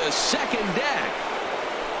into the second deck.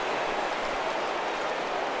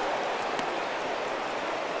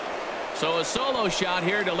 So a solo shot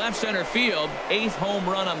here to left center field. 8th home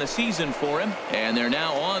run on the season for him. And they're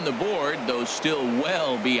now on the board, though still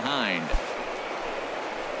well behind.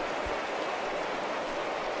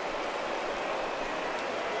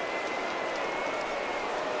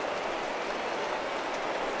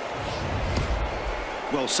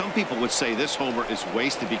 Well, some people would say this homer is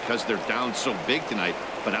wasted because they're down so big tonight,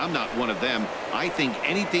 but I'm not one of them. I think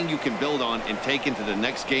anything you can build on and take into the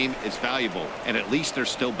next game is valuable, and at least they're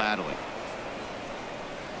still battling.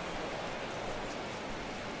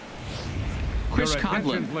 Chris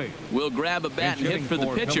Coghlan will grab a bat and hit for the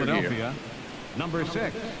pitcher here. Number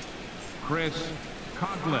 6, Chris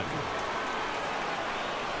Coghlan.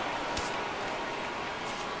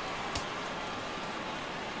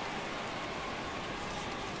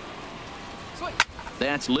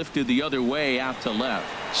 That's lifted the other way out to left.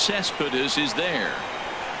 Cespedes is there.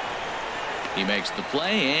 He makes the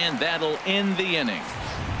play, and that'll end the inning.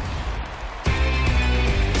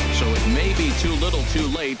 So it may be too little too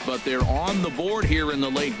late, but they're on the board here in the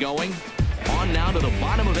late going. On now to the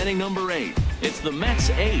bottom of inning number 8. It's the Mets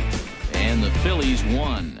 8 and the Phillies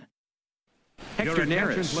 1. Hector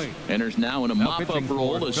Neris enters now in a mop-up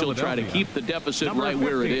role as he'll try to keep the deficit right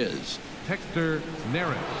where it is. Hector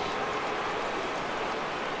Neris.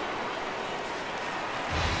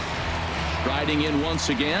 Riding in once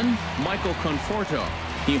again, Michael Conforto.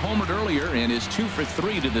 He homered earlier and is 2 for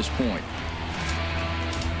 3 to this point.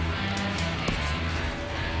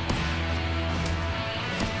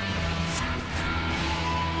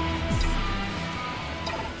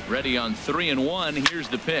 Ready on 3-1. Here's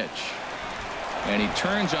the pitch. And he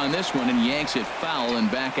turns on this one and yanks it foul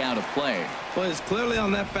and back out of play. Well, it's clearly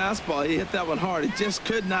on that fastball. He hit that one hard. He just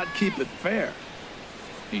could not keep it fair.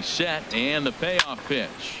 He's set, and the payoff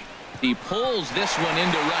pitch. He pulls this one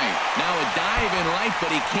into right. Now a dive in right, but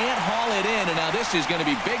he can't haul it in, and now this is going to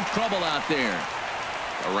be big trouble out there.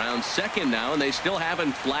 Around second now, and they still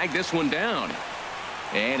haven't flagged this one down.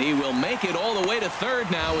 And he will make it all the way to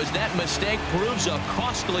third now as that mistake proves a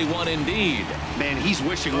costly one indeed. Man, he's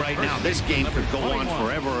wishing right now this game could go on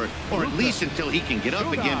forever, or at least until he can get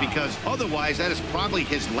up again, because otherwise that is probably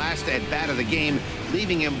his last at-bat of the game,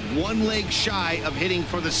 leaving him one leg shy of hitting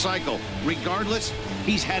for the cycle. Regardless,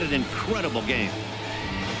 he's had an incredible game.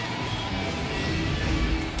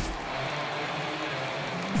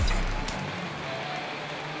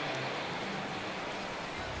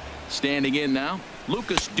 Standing in now,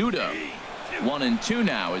 Lucas Duda. 1-2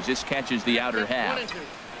 now as this catches the outer half.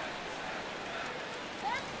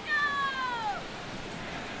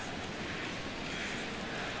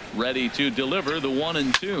 Ready to deliver the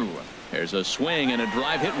 1-2. There's a swing and a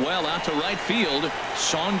drive hit well out to right field.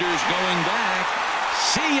 Saunders going back.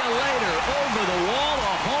 See you later. Over the wall,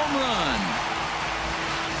 a home run.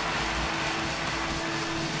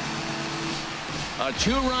 A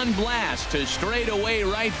 2-run blast to straightaway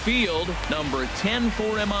right field. Number 10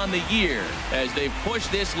 for him on the year as they push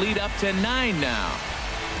this lead up to 9 now.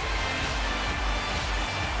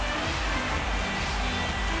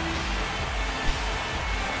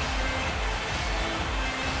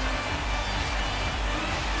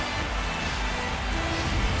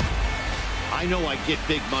 I know I get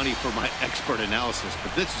big money for my expert analysis,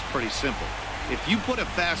 but this is pretty simple. If you put a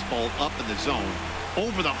fastball up in the zone,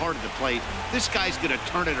 over the heart of the plate, this guy's going to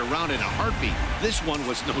turn it around in a heartbeat. This one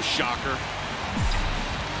was no shocker.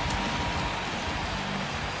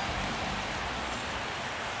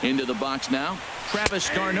 Into the box now, Travis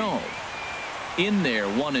d'Arnaud. In there,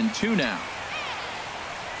 1-2 now.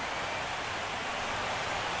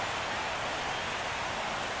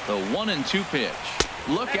 The 1-2 pitch.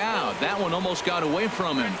 Look out. That one almost got away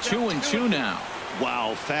from him. 2-2 now.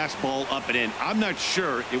 Wow, fastball up and in. I'm not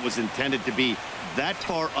sure it was intended to be that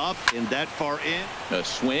far up and that far in. A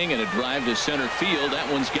swing and a drive to center field.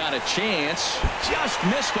 That one's got a chance. Just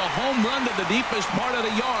missed a home run to the deepest part of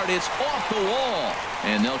the yard. It's off the wall.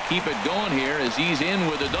 And they'll keep it going here as he's in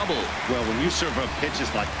with a double. Well, when you serve up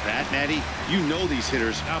pitches like that, Matty, you know these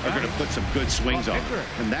hitters are going to put some good swings on them.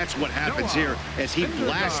 And that's what happens here as he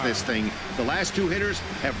blasts this thing. The last 2 hitters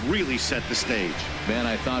have really set the stage. Man,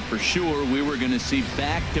 I thought for sure we were going to see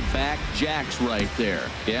back-to-back jacks right there.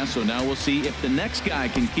 Yeah, so now we'll see if the next guy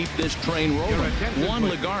can keep this train rolling. Juan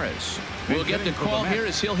Lagares will get the call here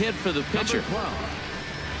as he'll hit for the pitcher.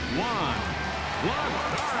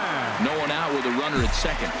 No one out with a runner at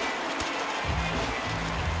second.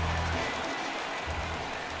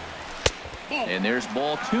 And there's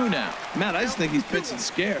ball 2 now. Matt, I just think he's pitching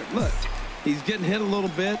scared. Look, he's getting hit a little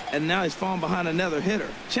bit, and now he's falling behind another hitter.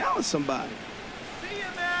 Challenge somebody.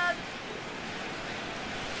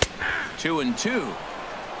 2-2.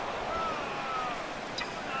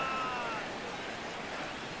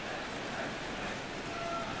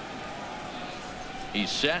 He's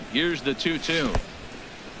set. Here's the 2-2.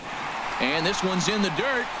 And this one's in the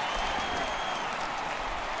dirt.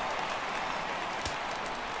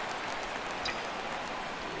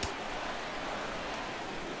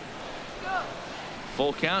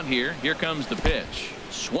 Full count here. Here comes the pitch.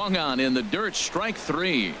 Swung on in the dirt. Strike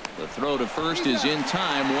 3. The throw to first is in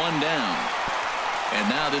time. 1 down. And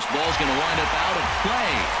now this ball's going to wind up out of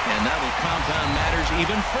play. And that'll compound matters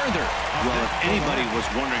even further. Well, if anybody was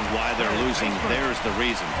wondering why they're losing, there's the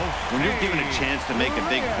reason. When you're given a chance to make a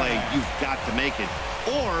big play, you've got to make it.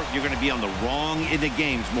 Or you're going to be on the wrong end of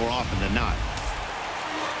games more often than not.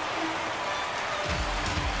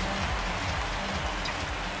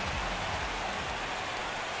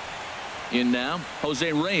 In now, Jose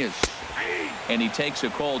Reyes. And he takes a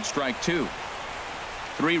called strike 2.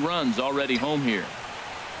 3 runs already home here.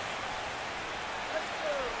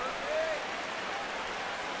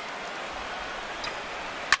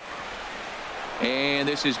 And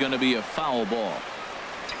this is going to be a foul ball.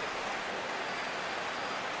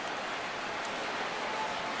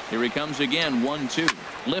 Here he comes again. 1-2.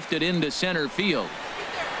 Lifted into center field.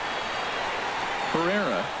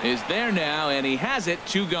 Pereira is there now, and he has it.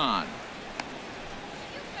 2 gone.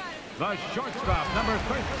 The shortstop, number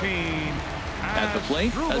 13. At the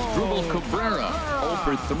plate, Asdrubal Cabrera,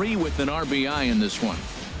 0 for 3 with an RBI in this one.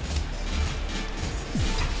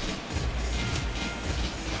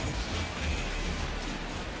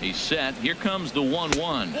 He's set. Here comes the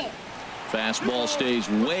 1-1. Fastball stays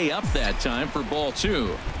way up that time for ball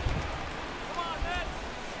 2.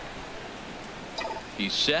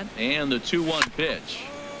 He's set, and the 2-1 pitch.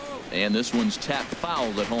 And this one's tapped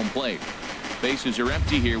foul at home plate. Bases are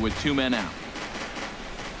empty here with 2 men out.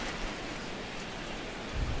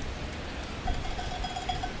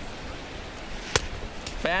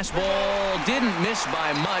 Fastball didn't miss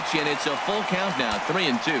by much, and it's a full count now,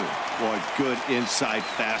 3-2. Boy, good inside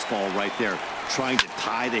fastball right there. Trying to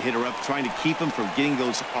tie the hitter up, trying to keep him from getting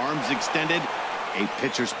those arms extended. A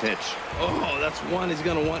pitcher's pitch. Oh, that's one he's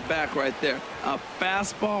going to want back right there. A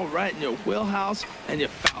fastball right in your wheelhouse, and you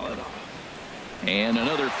foul it off. And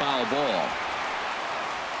another foul ball.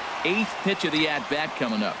 8th pitch of the at-bat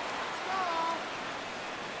coming up.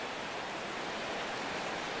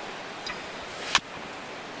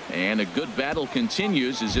 And a good battle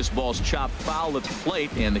continues as this ball's chopped foul at the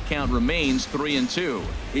plate, and the count remains 3-2.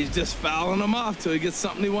 He's just fouling them off till he gets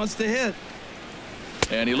something he wants to hit.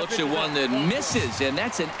 And he looks at one that misses, and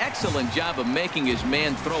that's an excellent job of making his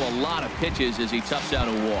man throw a lot of pitches as he toughs out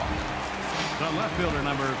a walk. The left fielder,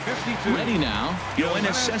 number 52. Ready now,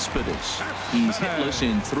 Yoenis Cespedes. He's hitless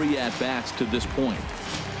in 3 at-bats to this point.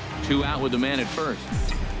 2 out with the man at first.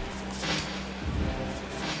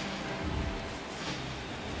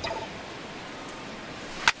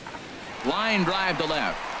 Line drive to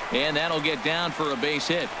left, and that'll get down for a base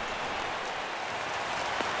hit.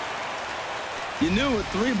 You knew with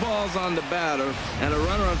 3 balls on the batter and a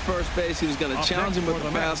runner on first base, he was going to challenge him with the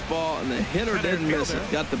fastball, and the hitter didn't miss it.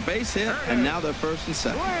 Got the base hit, and now they're first and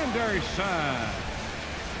second. Anderson.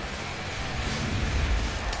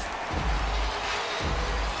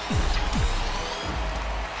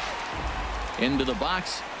 Into the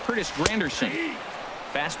box, Curtis Granderson.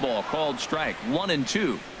 Fastball called strike,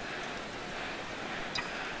 1-2.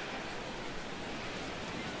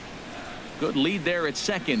 Good lead there at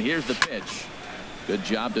second. Here's the pitch. Good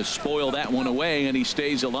job to spoil that one away, and he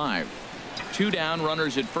stays alive. 2 down,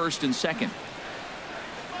 runners at first and second.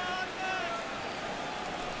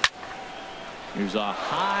 Here's a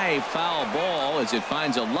high foul ball as it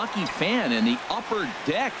finds a lucky fan in the upper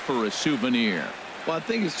deck for a souvenir. Well, I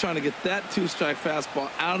think he's trying to get that 2-strike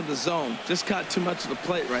fastball out of the zone. Just caught too much of the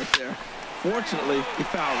plate right there. Fortunately, he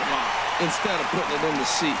fouled him off instead of putting it in the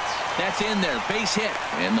seats. That's in there, base hit,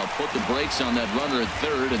 and they'll put the brakes on that runner at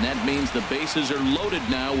third, and that means the bases are loaded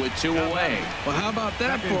now with 2 away. Well, how about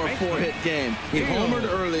that for a 4-hit game? He homered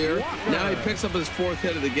earlier. Now he picks up his 4th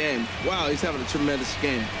hit of the game. Wow, he's having a tremendous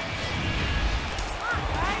game.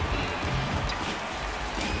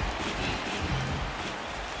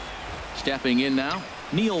 Stepping in now,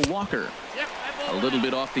 Neil Walker. A little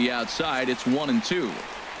bit off the outside. It's 1-2.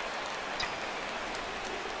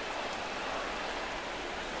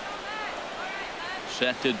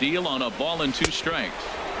 Set to deal on a ball and 2 strikes.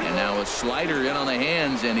 And now a slider in on the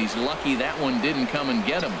hands, and he's lucky that one didn't come and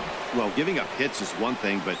get him. Well, giving up hits is one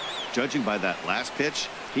thing, but judging by that last pitch,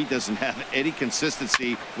 he doesn't have any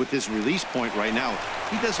consistency with his release point right now.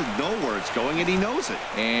 He doesn't know where it's going, and he knows it.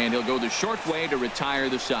 And he'll go the short way to retire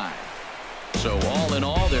the side. So all in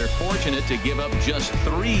all, they're fortunate to give up just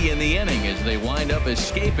 3 in the inning as they wind up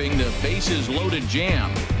escaping the bases loaded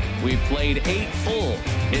jam. We've played 8 full.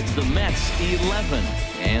 It's the Mets 11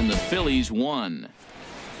 and the Phillies 1.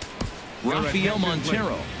 Rafael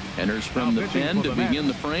Montero enters from the pen to begin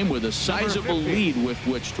the frame with a sizable lead with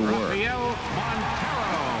which to work. Rafael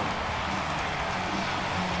Montero.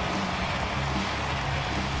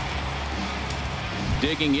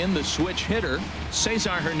 Digging in the switch hitter, Cesar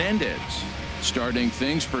Hernandez. Starting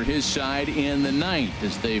things for his side in the 9th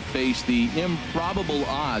as they face the improbable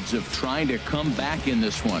odds of trying to come back in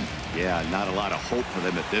this one. Yeah, not a lot of hope for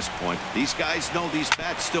them at this point. These guys know these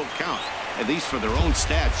bats still count, at least for their own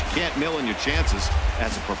stats. You can't mill in your chances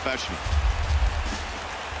as a professional.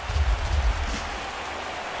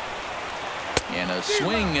 And a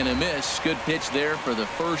swing and a miss. Good pitch there for the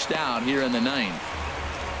first out here in the 9th.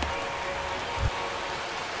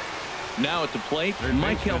 Now at the plate,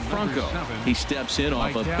 Maikel Franco. He steps in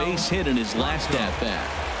off a base hit in his last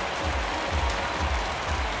at-bat.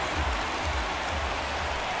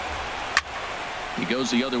 He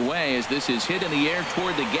goes the other way as this is hit in the air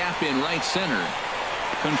toward the gap in right center.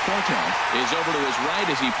 Conforto is over to his right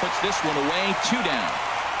as he puts this one away. 2 down.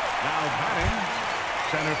 Now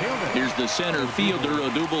batting, center fielder. Here's the center fielder,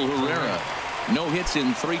 Odubel Herrera. No hits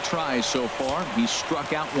in 3 tries so far. He's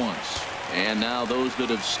struck out once. And now those that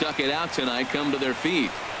have stuck it out tonight come to their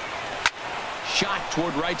feet. Shot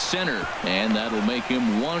toward right center, and that'll make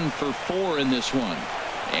him 1 for 4 in this one.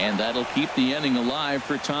 And that'll keep the inning alive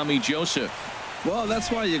for Tommy Joseph. Well, that's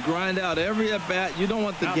why you grind out every at-bat. You don't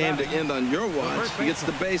want the game to end on your watch. He gets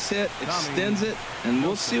the base hit, extends it, and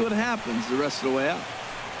we'll see what happens the rest of the way out.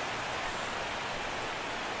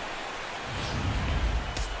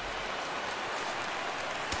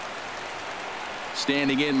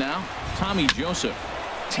 Standing in now, Tommy Joseph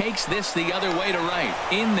takes this the other way to right.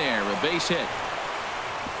 In there, a base hit.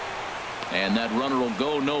 And that runner will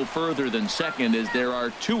go no further than second as there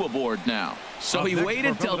are 2 aboard now. So he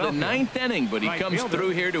waited till the 9th inning, but he comes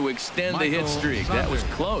through here to extend the hit streak. That was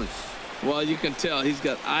close. Well, you can tell he's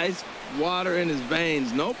got ice water in his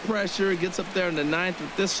veins. No pressure. He gets up there in the 9th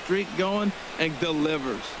with this streak going and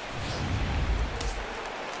delivers.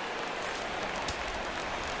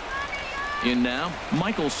 In now,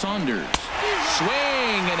 Michael Saunders.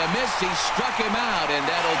 Swing and a miss. He struck him out, and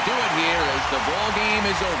that'll do it here as the ball game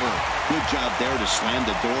is over. Good job there to slam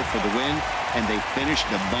the door for the win, and they finished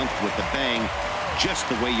the month with a bang, just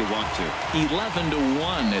the way you want to.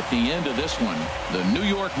 11-1 at the end of this one. The New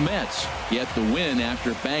York Mets get the win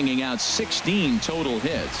after banging out 16 total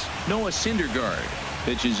hits. Noah Syndergaard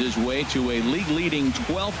pitches his way to a league-leading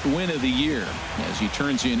 12th win of the year as he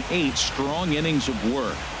turns in 8 strong innings of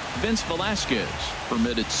work. Vince Velasquez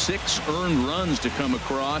permitted 6 earned runs to come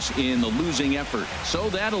across in the losing effort. So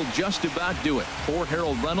that'll just about do it. For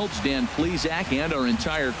Harold Reynolds, Dan Plesac, and our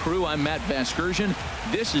entire crew, I'm Matt Vasgersian.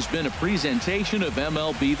 This has been a presentation of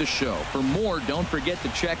MLB The Show. For more, don't forget to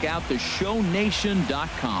check out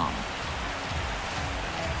theshownation.com.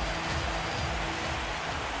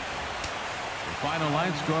 The final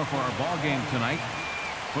line score for our ball game tonight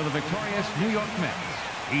for the victorious New York Mets.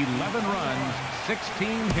 11 runs, 16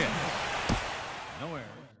 hits. No errors.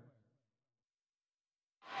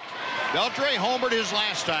 Beltre homered his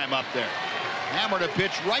last time up there. Hammered a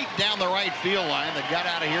pitch right down the right field line that got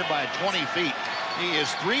out of here by 20 feet. He is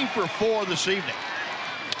 3 for 4 this evening.